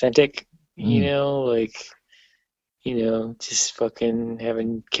authentic, like just fucking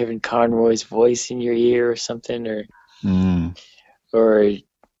having Kevin Conroy's voice in your ear or something, Mm, or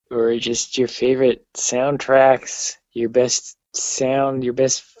or just your favorite soundtracks, your best sound, your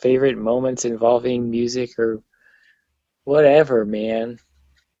best favorite moments involving music or whatever, man.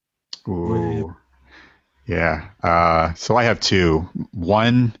 ooh. Yeah. So I have two.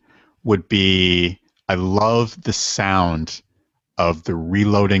 One would be I love the sound of the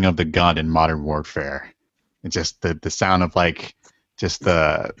reloading of the gun in Modern Warfare. And just the sound of like just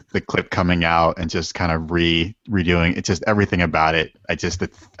the clip coming out and just kind of redoing it, just everything about it. It's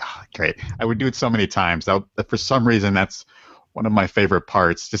great. I would do it so many times. For some reason that's one of my favorite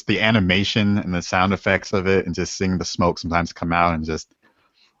parts. Just the animation and the sound effects of it, and just seeing the smoke sometimes come out, and just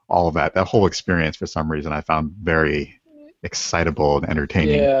all of that. That whole experience, for some reason, I found very excitable and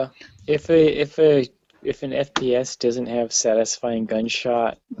entertaining. Yeah, if an FPS doesn't have satisfying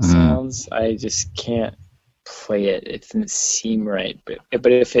gunshot Mm, sounds, I just can't play it. It doesn't seem right. But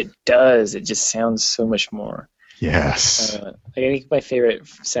if it does, it just sounds so much more. yes. I think my favorite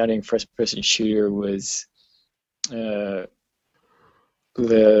sounding first-person shooter was uh,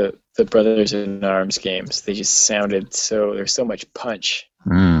 the Brothers in Arms games. They just sounded so. There's so much punch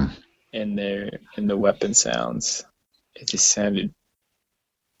Mm, in the weapon sounds. It just sounded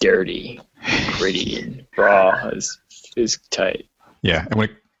dirty, gritty, and raw. Is tight. yeah. And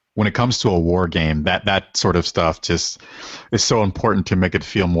when it comes to a war game, that sort of stuff just is so important to make it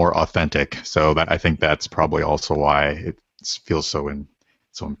feel more authentic. So that I think that's probably also why it feels so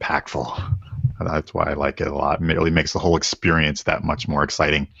impactful. That's why I like it a lot. It really makes the whole experience that much more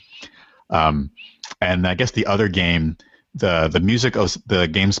exciting. Um, and I guess the other game, the music of the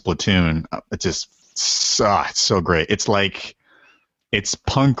game Splatoon, it's so great. It's like it's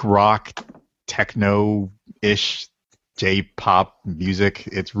punk rock, techno ish, J-pop music.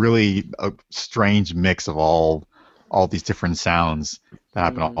 It's really a strange mix of all these different sounds that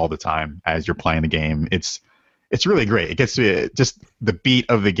happen Mm. all the time as you're playing the game. It's really great. It gets to just the beat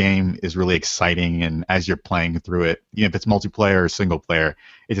of the game is really exciting, and as you're playing through it, if it's multiplayer or single player,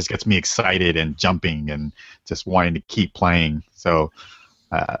 it just gets me excited and jumping and just wanting to keep playing. So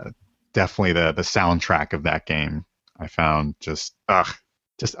uh, definitely the soundtrack of that game I found just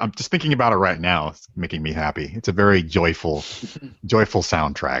I'm just thinking about it right now. It's making me happy. It's a very joyful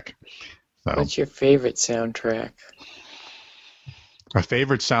soundtrack. So What's your favorite soundtrack? my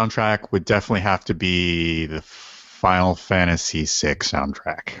favorite soundtrack would definitely have to be the Final Fantasy VI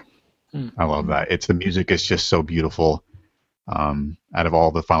soundtrack. Mm. I love that. The music is just so beautiful. Out of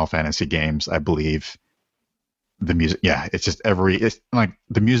all the Final Fantasy games, I believe the music, yeah, it's like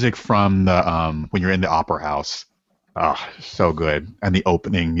the music from the when you're in the opera house. So good. And the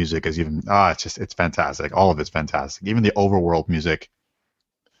opening music is even it's fantastic. All of it's fantastic. Even the overworld music.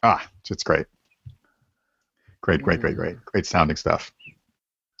 It's great. Mm. Great sounding stuff.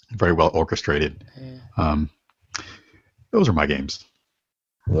 Very well orchestrated. Yeah. Um, those are my games.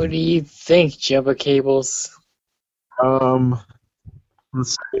 What do you think, Jumbo Cables? Um,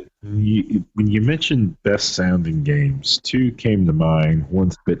 let's see. When you mentioned best sounding games, two came to mind.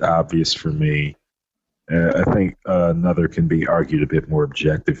 One's a bit obvious for me. I think another can be argued a bit more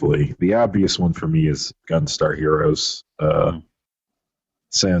objectively. The obvious one for me is Gunstar Heroes. Mm.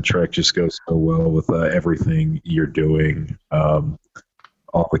 Soundtrack just goes so well with everything you're doing.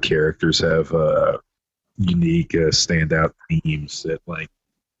 All the characters have unique, standout themes that like.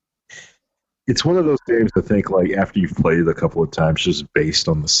 It's one of those games I think like after you've played it a couple of times, just based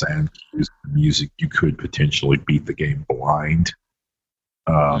on the sound cues, the music, you could potentially beat the game blind.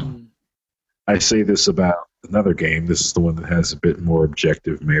 Mm. I say this about another game. This is the one that has a bit more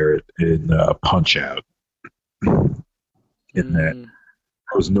objective merit in Punch Out. In that Mm.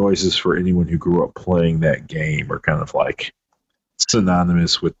 those noises for anyone who grew up playing that game are kind of like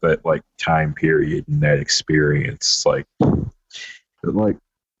synonymous with that like time period and that experience. Like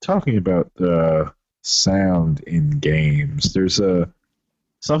talking about the sound in games, there's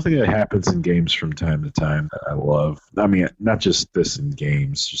something that happens in games from time to time that I love. I mean, not just this in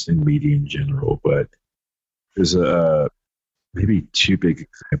games, just in media in general, but there's maybe two big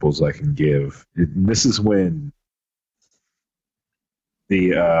examples I can give. And this is when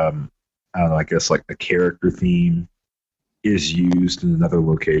the I don't know, I guess like the character theme is used in another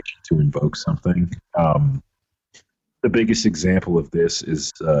location to invoke something. The biggest example of this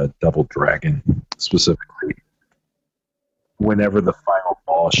is Double Dragon, specifically. Whenever the final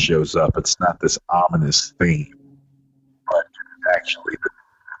boss shows up, it's not this ominous theme, but actually the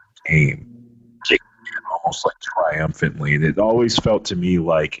game kicking in almost like triumphantly. And it always felt to me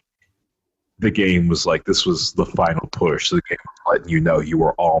like the game was like this was the final push. The game was letting you know you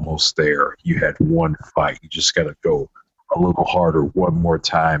were almost there. You had one fight. You just got to go a little harder one more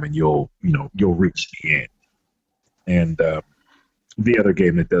time, and you'll reach the end. And the other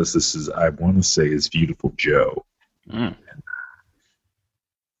game that does this is I want to say is Beautiful Joe. Mm.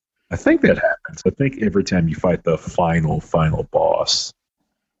 I think that happens. I think every time you fight the final boss,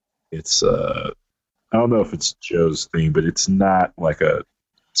 it's I don't know if it's Joe's theme, but it's not like a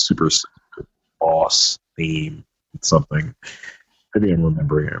super boss theme. It's something. Maybe I'm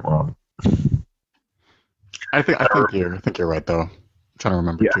remembering it wrong. I think you're right though. I'm trying to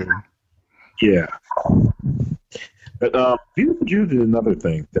remember too. Yeah. But Beautiful Joe did another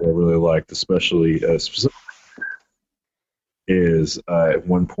thing that I really liked, especially specifically, is at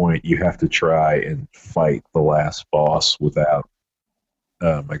one point you have to try and fight the last boss without,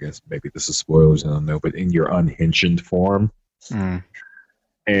 I guess maybe this is spoilers, I don't know, but in your unhinged form. Mm.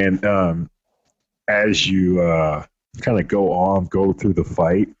 And as you kind of go through the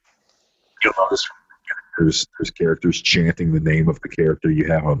fight, you'll notice there's characters chanting the name of the character you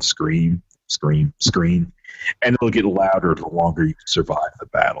have on screen, and it'll get louder the longer you survive the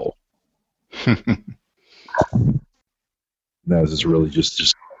battle. That was really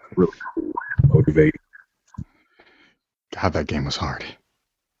just really cool, motivating. God, that game was hard.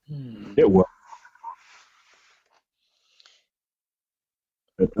 It was.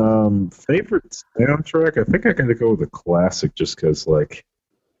 But, favorite soundtrack? I think I gotta go with a classic, just because like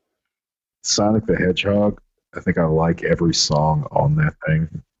Sonic the Hedgehog. I think I like every song on that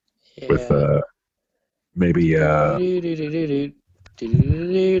thing. Yeah. With maybe like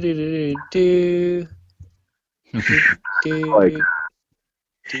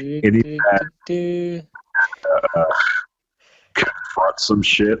confront some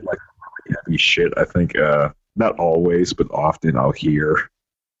shit, like heavy shit. I think not always, but often I'll hear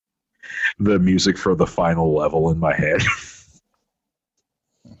the music for the final level in my head.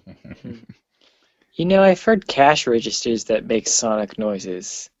 You know, I've heard cash registers that make Sonic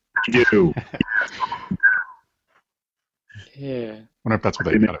noises. You do. Yeah. I wonder if that's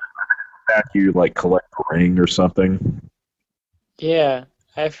what they got. That you like collect a ring or something. Yeah,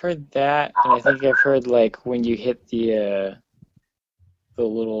 I've heard that, and I think I've heard like when you hit the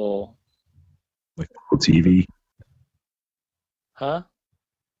little, Like TV. huh?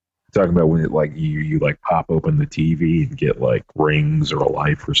 Talking about when it like you like pop open the TV and get like rings or a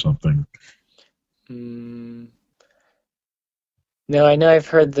life or something. No, I know I've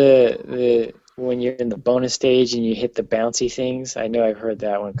heard the when you're in the bonus stage and you hit the bouncy things. I know I've heard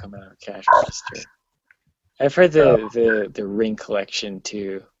that one come out of cash register. I've heard the ring collection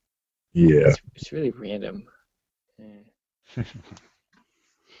too. Yeah. It's really random. Yeah.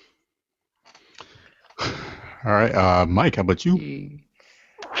 All right, Mike, how about you?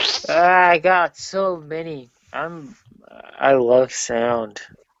 I got so many. I love sound.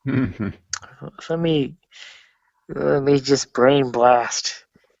 Let me just brain blast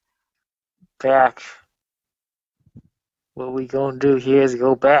back. What we gonna do here is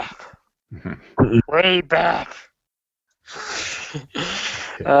go back, way back.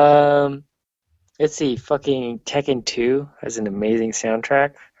 Let's see. Fucking Tekken 2 has an amazing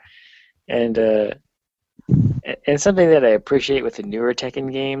soundtrack, and something that I appreciate with the newer Tekken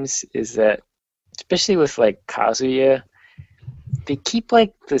games is that, especially with like Kazuya, they keep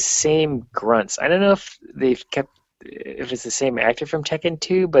like the same grunts. I don't know if it's the same actor from Tekken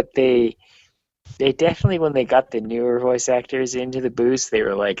 2, but they definitely, when they got the newer voice actors into the booth, they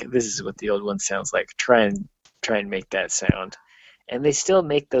were like, "This is what the old one sounds like. Try and make that sound." And they still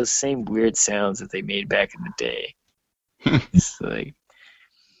make those same weird sounds that they made back in the day. It's like,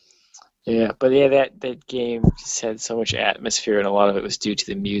 yeah, but yeah, that game just had so much atmosphere, and a lot of it was due to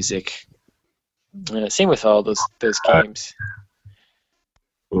the music. Same with all those games.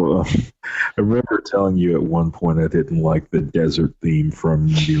 Well, I remember telling you at one point I didn't like the desert theme from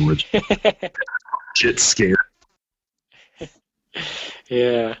the original. Shit scared.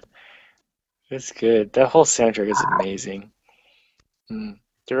 Yeah, it's good. That whole soundtrack is amazing.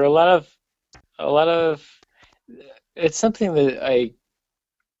 There are a lot of. It's something that I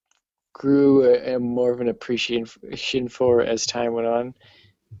grew more of an appreciation for as time went on,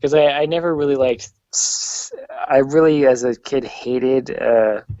 because I never really liked. I really, as a kid, hated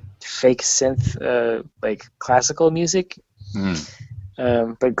fake synth, like classical music.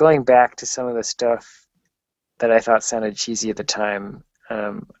 But going back to some of the stuff that I thought sounded cheesy at the time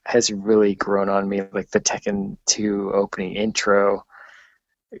has really grown on me, like the Tekken 2 opening intro.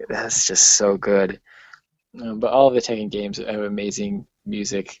 That's just so good. But all of the Tekken games have amazing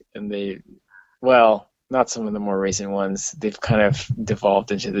music, and not some of the more recent ones. They've kind of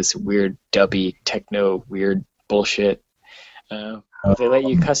devolved into this weird dubby techno weird bullshit. They let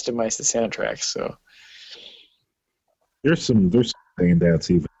you customize the soundtracks, so There's some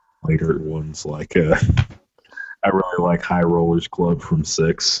standouts even later ones like I really like High Rollers Club from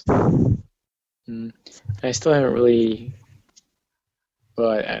 6. I still haven't really.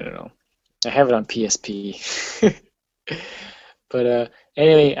 Well, I don't know. I have it on PSP. But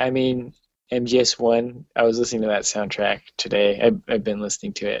anyway, I mean, MGS1. I was listening to that soundtrack today. I've been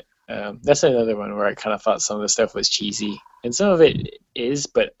listening to it. That's another one where I kind of thought some of the stuff was cheesy, and some of it is,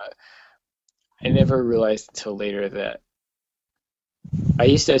 but I never realized until later that I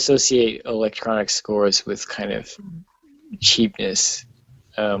used to associate electronic scores with kind of cheapness.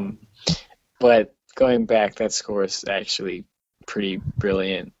 But going back, that score is actually pretty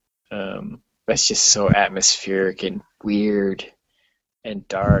brilliant. That's just so atmospheric and weird and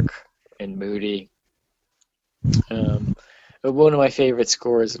dark and moody. But one of my favorite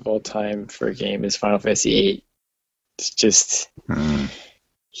scores of all time for a game is Final Fantasy VIII. It's just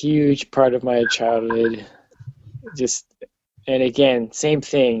huge part of my childhood. And again, same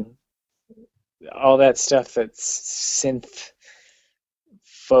thing. All that stuff that's synth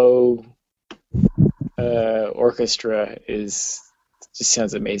faux orchestra just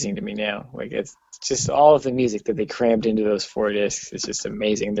sounds amazing to me now. Like, it's just all of the music that they crammed into those 4 discs is just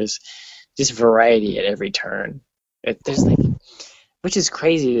amazing. There's just variety at every turn. There's like, which is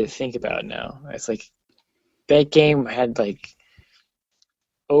crazy to think about now. It's like that game had like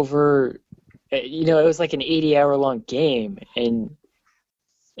over, it was like an 80-hour long game, and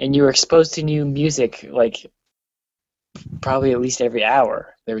you were exposed to new music like probably at least every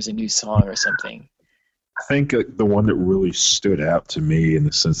hour. There was a new song or something. I think the one that really stood out to me in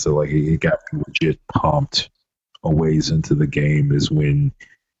the sense that like it got me legit pumped a ways into the game is when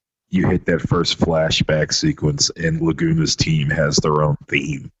you hit that first flashback sequence and Laguna's team has their own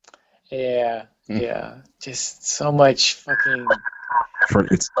theme. Yeah, just so much fucking.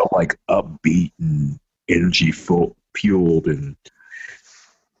 It's so like upbeat and energy fueled, and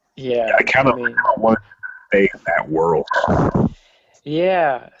I kind of want to stay in that world.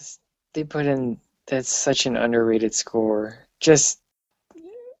 Yeah, they put in. That's such an underrated score. Just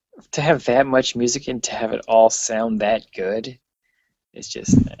to have that much music and to have it all sound that good, it's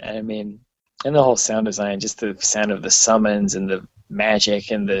just, I mean, and the whole sound design, just the sound of the summons and the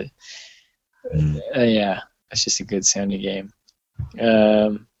magic and the, it's just a good sounding game.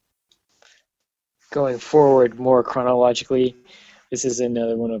 Going forward more chronologically, this is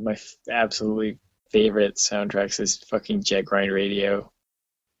another one of my absolutely favorite soundtracks is fucking Jet Grind Radio.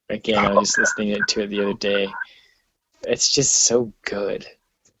 Again, I was just listening to it the other day. It's just so good.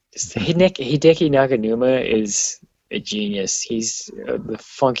 Hideki Naganuma is a genius. He's the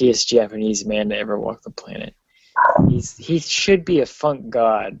funkiest Japanese man to ever walk the planet. He should be a funk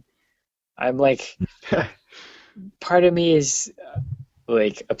god. I'm like, part of me is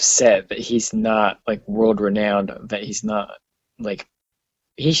like upset that he's not like world renowned. That he's not like,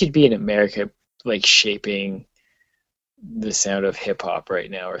 he should be in America, like shaping the sound of hip hop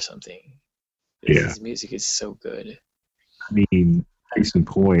right now or something. Yeah, his music is so good. I mean, case in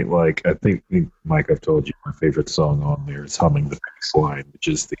point, like I think Mike, I've told you my favorite song on there is "Humming the Bass Line," which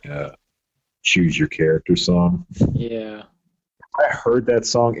is the "Choose Your Character" song. Yeah, I heard that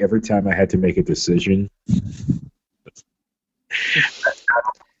song every time I had to make a decision. I'd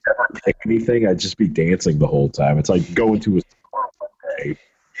never pick anything. I'd just be dancing the whole time. It's like going to a store one day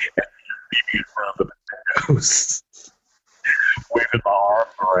and being in front of the windows. Waving my arm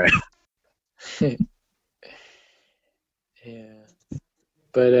around. Yeah,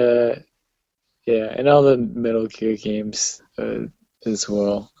 but and all the Metal Gear games as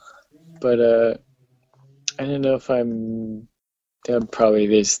well. But I don't know if I'm probably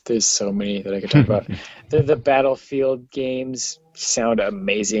there's so many that I could talk about. The Battlefield games sound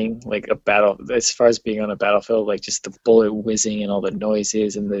amazing. Like a battle, as far as being on a battlefield, like just the bullet whizzing and all the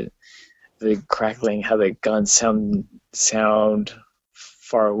noises and the crackling, how the guns sound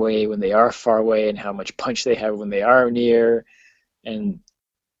far away when they are far away, and how much punch they have when they are near. And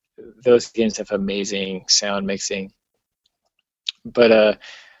those games have amazing sound mixing. But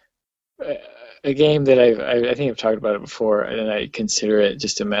a game that I think I've talked about it before, and I consider it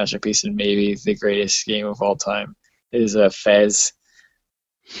just a masterpiece and maybe the greatest game of all time, is Fez.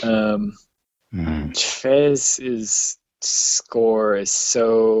 Fez's score is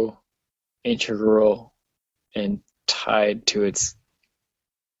so integral and tied to its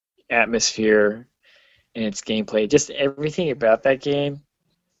atmosphere and its gameplay. Just everything about that game,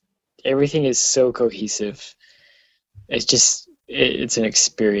 everything is so cohesive. It's an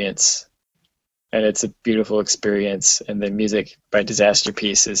experience. and it's a beautiful experience. And the music by Disaster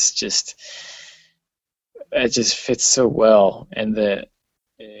Piece is just it just fits so well, and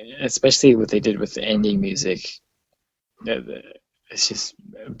especially what they did with the ending music, it's just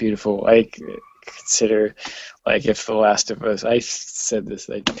beautiful. I consider, like, if The Last of Us, I said this,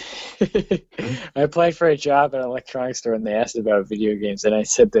 like, I applied for a job at an electronics store and they asked about video games, and I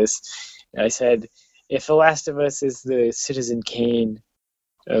said this. I said, if The Last of Us is the Citizen Kane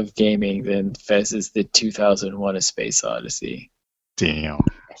of gaming, then Fez is the 2001: A Space Odyssey. Damn.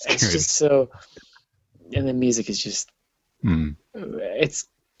 It's just so, and the music is just, it's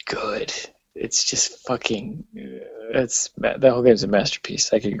good. It's just fucking, the whole game's a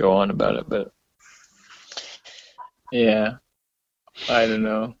masterpiece. I could go on about it, but yeah, I don't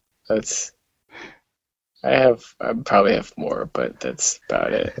know. I probably have more, but that's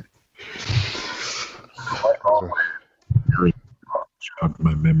about it. Jog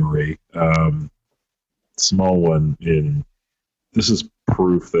my memory. Small one this is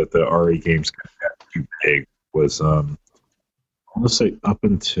proof that the RE games got too big. Was I want to say up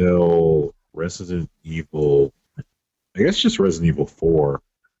until Resident Evil, I guess just Resident Evil 4,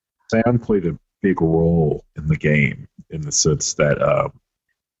 sound played a big role in the game in the sense that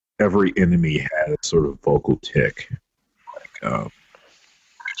every enemy had a sort of vocal tick, like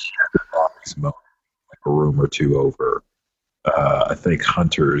like a room or two over. I think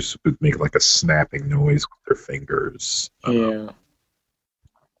hunters would make like a snapping noise with their fingers. Yeah.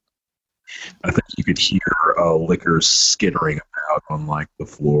 I think you could hear liquors skittering about on like the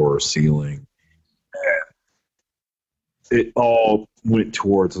floor or ceiling. And it all went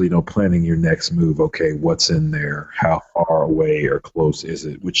towards, planning your next move. Okay, what's in there? How far away or close is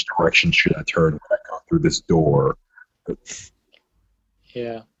it? Which direction should I turn when I go through this door?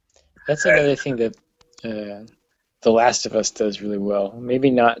 Yeah. That's another thing that The Last of Us does really well.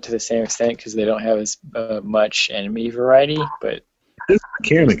 Maybe not to the same extent because they don't have as much enemy variety, but there's a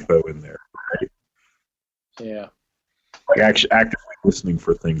mechanic though in there, right? Yeah. Like actually actively listening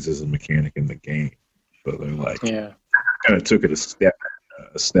for things is a mechanic in the game. So they're like, kind of took it a step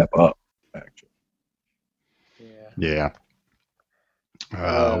up, actually. Yeah.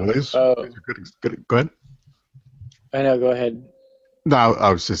 Good. Go ahead. I know. Go ahead. No,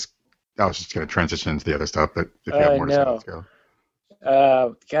 I was just going to transition into the other stuff, but if you have more to say, let's go.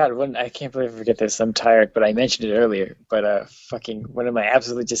 God, I can't believe I forget this. I'm tired, but I mentioned it earlier. But fucking one of my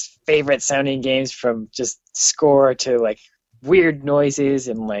absolutely just favorite sounding games, from just score to like weird noises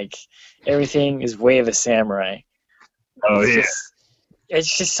and like everything, is Way of the Samurai. Oh yeah,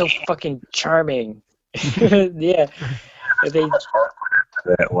 it's just so fucking charming. Yeah,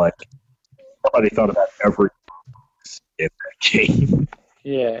 that like somebody thought about every in that game.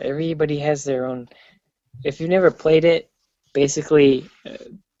 Yeah, everybody has their own. If you've never played it, basically,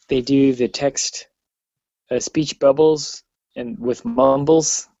 they do the text, speech bubbles, and with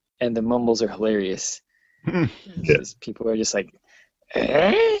mumbles, and the mumbles are hilarious. People are just like,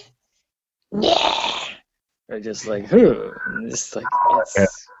 yeah, or just like, and just like,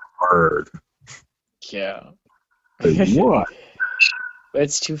 it's hard. Yeah. What?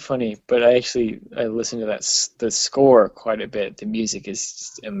 It's too funny, but I listen to the score quite a bit. The music is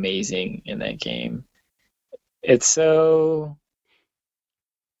just amazing in that game. It's so,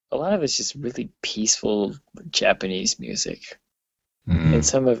 a lot of it's just really peaceful Japanese music, and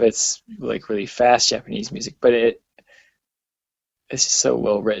some of it's like really fast Japanese music. But it's just so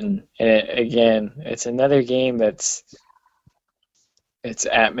well written, and it's another game that's its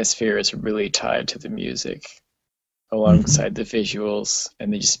atmosphere is really tied to the music, alongside the visuals,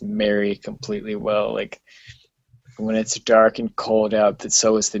 and they just marry completely well. Like when it's dark and cold out,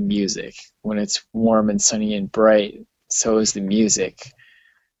 so is the music. When it's warm and sunny and bright, so is the music.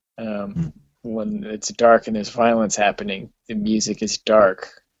 When it's dark and there's violence happening, the music is dark,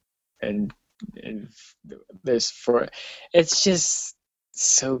 and it's just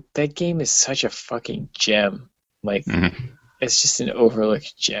so, that game is such a fucking gem. Like it's just an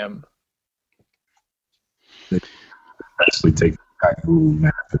overlooked gem. Actually take that Google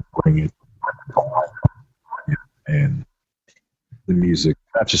map and bring it and the music,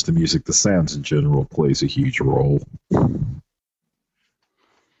 not just the music, the sounds in general plays a huge role.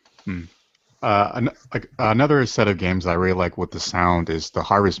 Another set of games I really like with the sound is the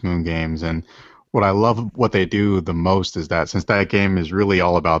Harvest Moon games, and what I love what they do the most is that since that game is really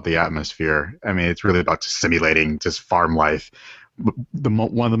all about the atmosphere, I mean, it's really about just simulating just farm life. One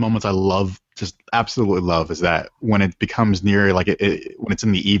of the moments I just absolutely love, is that when it becomes near, like when it's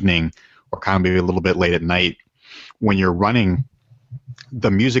in the evening or kind of maybe a little bit late at night, when you're running,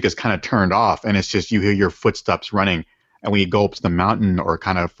 the music is kind of turned off, and it's just you hear your footsteps running. And when you go up to the mountain or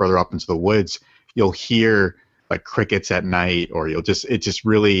kind of further up into the woods, you'll hear like crickets at night, or you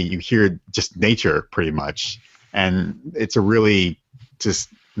hear just nature pretty much, and it's a really just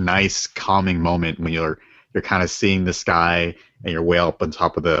nice calming moment when you're kind of seeing the sky and you're way up on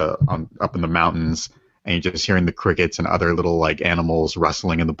top of up in the mountains, and you're just hearing the crickets and other little like animals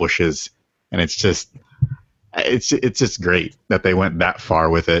rustling in the bushes, and it's just great that they went that far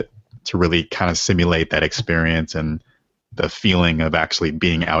with it to really kind of simulate that experience and the feeling of actually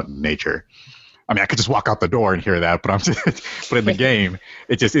being out in nature. I mean, I could just walk out the door and hear that, but but in the game,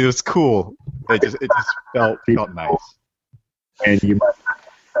 it was cool. It just felt nice. And you might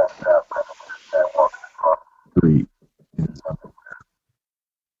have walking across the street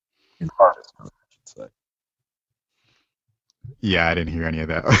in harvest mode, I should say. Yeah, I didn't hear any of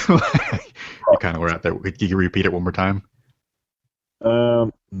that. You kind of were out there. Can you repeat it one more time?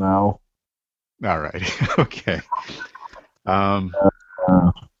 No. All right. Okay.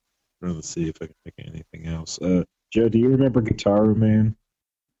 Let's see if I can think of anything else. Joe, do you remember Guitar Man?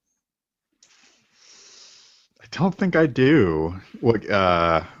 I don't think I do. What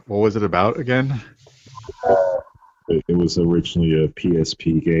was it about again? It was originally a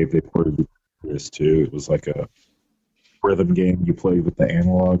PSP game. They ported it to PS2. It was like a rhythm game you played with the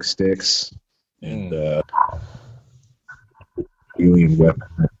analog sticks and alien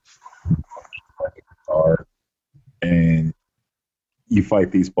weapon like a guitar, and you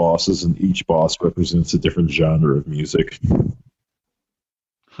fight these bosses, and each boss represents a different genre of music.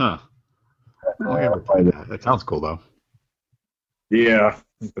 Huh. That sounds cool, though. Yeah, I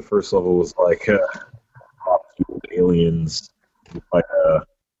think the first level was like aliens, like a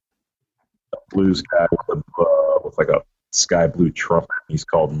blues guy with like a sky blue trumpet. He's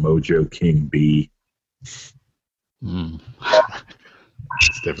called Mojo King B. It's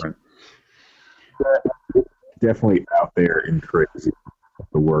different. Definitely out there and crazy.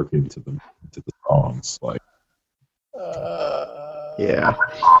 The work into the songs, like yeah.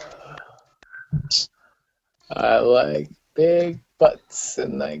 I like big butts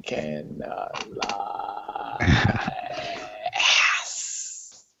and I cannot lie.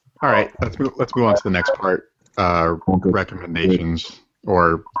 All right, let's move on to the next part. Recommendations,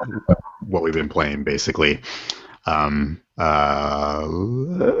 or what we've been playing, basically. Lionel,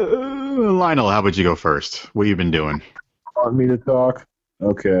 how about you go first? What have you been doing? Want me to talk?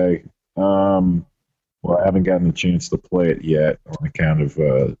 Okay. Well, I haven't gotten a chance to play it yet on account of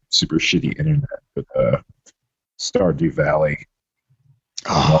super shitty internet, but Stardew Valley.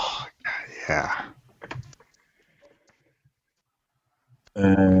 Oh, yeah.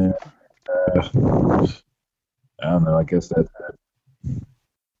 I don't know. I guess that's it.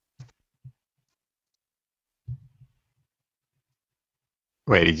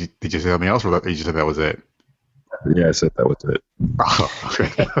 Wait, did you say something else, or did you just say that was it? Yeah, I said that was it. Oh, okay.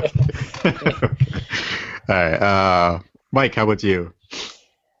 All right. Mike, how about you?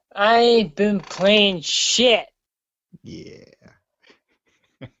 I ain't been playing shit. Yeah.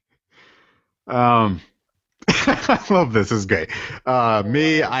 I love this. This is great.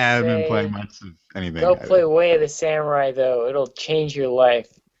 Me, I haven't been playing much of anything. Go play Way of the Samurai, though. It'll change your life.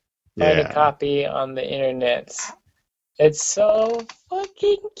 Find a copy on the internet. It's so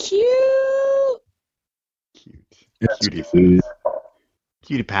fucking cute.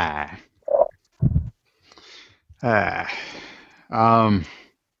 Cutie pie. I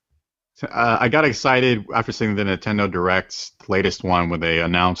got excited after seeing the Nintendo Direct's latest one when they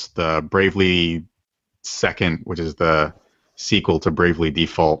announced the Bravely Second, which is the sequel to Bravely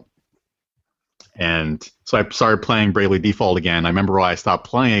Default. And so I started playing Bravely Default again. I remember why I stopped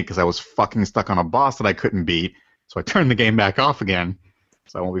playing it, because I was fucking stuck on a boss that I couldn't beat. So I turned the game back off again.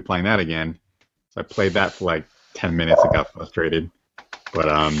 So I won't be playing that again. So I played that for like 10 minutes and got frustrated. But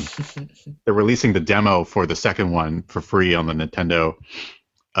they're releasing the demo for the second one for free on the Nintendo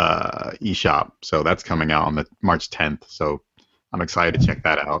eShop. So that's coming out on the March 10th. So I'm excited to check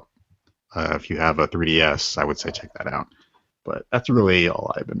that out. If you have a 3DS, I would say check that out. But that's really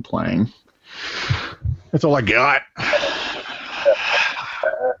all I've been playing. That's all I got.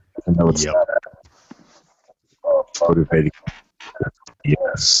 No, it's not motivating.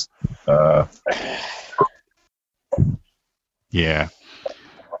 Yes. Yeah.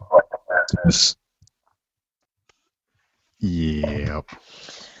 Yes. Yep.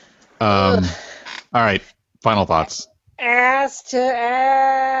 All right. Final thoughts. Ass to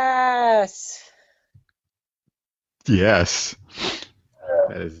ass. Yes.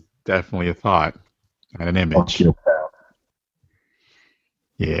 That is definitely a thought and an image.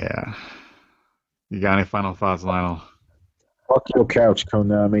 Yeah. You got any final thoughts, Lionel? Fuck your couch,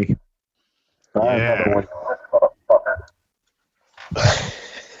 Konami. Buy another one.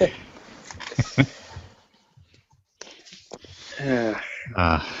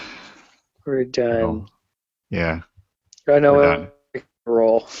 Uh, We're done. oh, yeah, Oh no, we're done.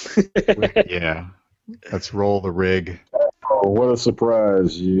 roll. Yeah, let's roll the rig. Oh, what a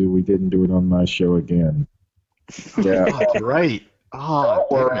surprise! We didn't do it on my show again. Yeah. Oh, that's right. Oh,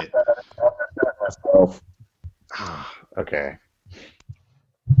 damn it. Myself. Okay.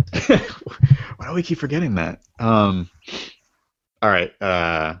 Why do we keep forgetting that? All right.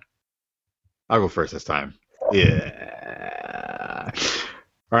 I'll go first this time. Yeah.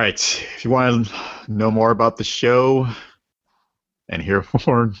 All right. If you want to know more about the show and hear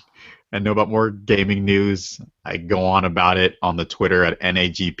more and know about more gaming news, I go on about it on the Twitter at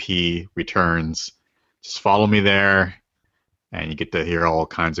NAGP Returns. Just follow me there, and you get to hear all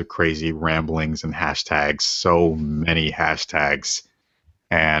kinds of crazy ramblings and hashtags. So many hashtags.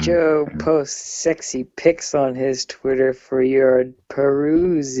 And Joe posts sexy pics on his Twitter for your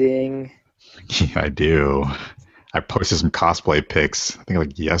perusing. yeah, I do. I posted some cosplay pics, I think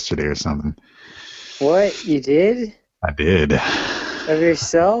like yesterday or something. What? You did? I did. Of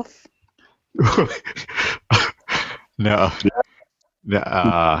yourself? No.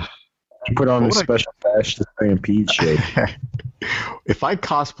 You put on a What would I- special Bash the Stampede shirt. If I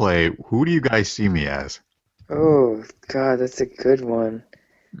cosplay, who do you guys see me as? Oh, God, that's a good one.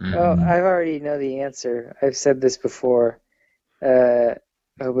 Mm. Oh, I already know the answer. I've said this before. But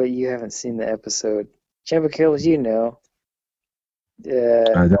you haven't seen the episode. Chamber Kills, you know.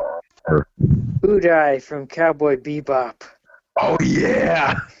 I don't. Udai from Cowboy Bebop. Oh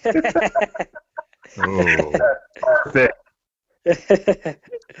yeah. Oh. Perfect.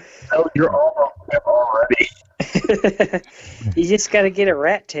 Oh, you're almost there already. You just got to get a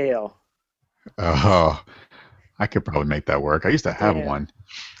rat tail. Oh. I could probably make that work. I used to have Yeah. one.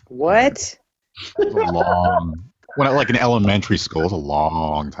 What? It was a long, when I like in elementary school, it was a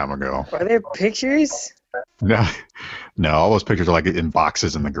long time ago. Are there pictures? No, all those pictures are like in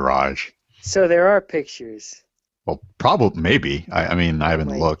boxes in the garage. So there are pictures. Well, probably, maybe. I mean, I haven't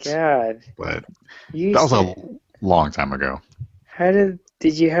My looked, God. but You that was said- a long time ago. How did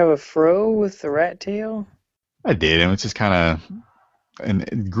you have a fro with the rat tail? I did, and it was just kind of, and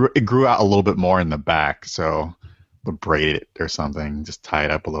it grew out a little bit more in the back, so we'll braid it or something, just tie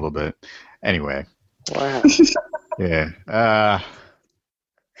it up a little bit. Anyway, Wow. yeah,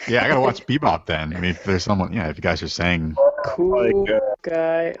 yeah, I gotta watch Bebop then. I mean, if there's someone, yeah, if you guys are saying, Cool Like,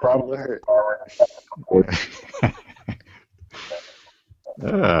 guy probably- alert.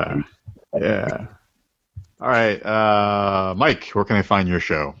 yeah. All right, Mike, where can I find your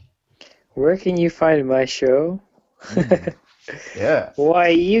show? Where can you find my show? Yeah. Why,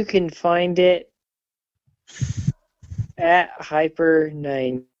 you can find it at Hyper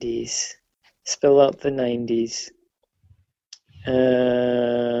 90s. Spell out the 90s.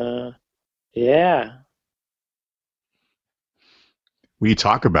 Yeah. What do you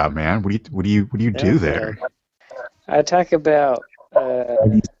talk about, man? What do you do there? I talk about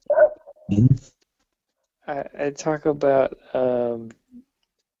I talk about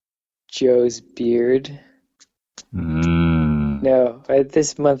Joe's beard. No,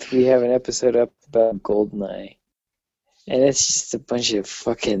 this month we have an episode up about Goldeneye. And it's just a bunch of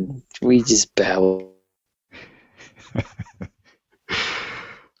we just babble.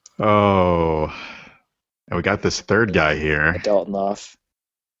 Oh, and we got this third guy here. Dalton off.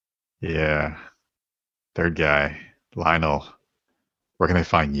 Yeah, third guy, Lionel. Where can I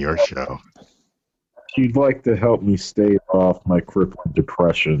find your show? If you'd like to help me stave off my crippling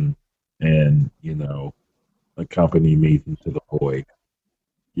depression and, accompany me into the void,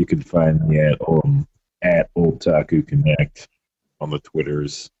 you can find me at Otaku Connect on the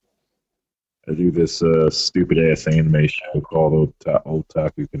Twitters. I do this stupid ass anime show called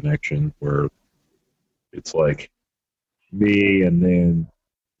Otaku Connection, where it's like me and then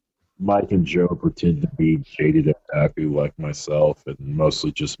Mike and Joe pretend to be jaded otaku like myself and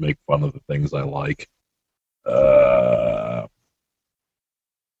mostly just make fun of the things I like. I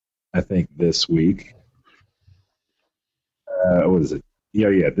think this week, what is it?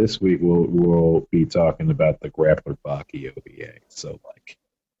 Yeah. This week we'll be talking about the Grappler Baki OVA. So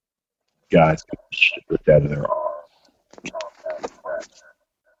guys get shit ripped out of their arms,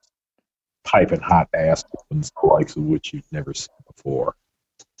 piping hot ass weapons, the likes of which you've never seen before.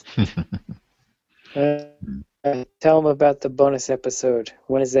 Tell them about the bonus episode.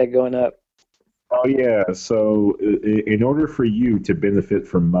 When is that going up? Oh yeah. So in order for you to benefit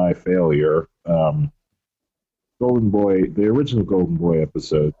from my failure, Golden Boy, the original Golden Boy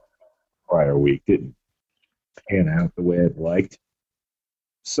episode prior week didn't pan out the way I'd liked.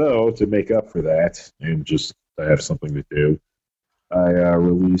 So to make up for that, and just to have something to do, I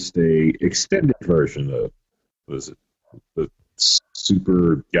released a extended version of the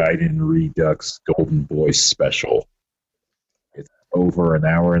Super Gaiden Redux Golden Boy special. It's over an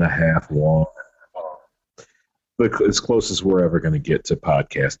hour and a half long. As close as we're ever going to get to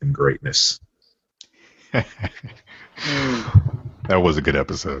podcasting greatness. That was a good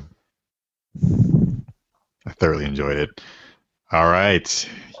episode. I thoroughly enjoyed it. All right.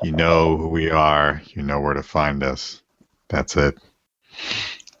 You know who we are. You know where to find us. That's it.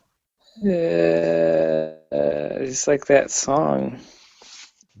 It's like that song.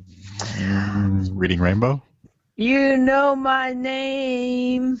 Reading Rainbow? You know my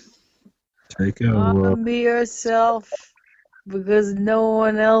name. Take a Be yourself, because no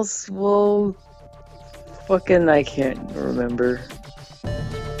one else will. Fucking, I can't remember.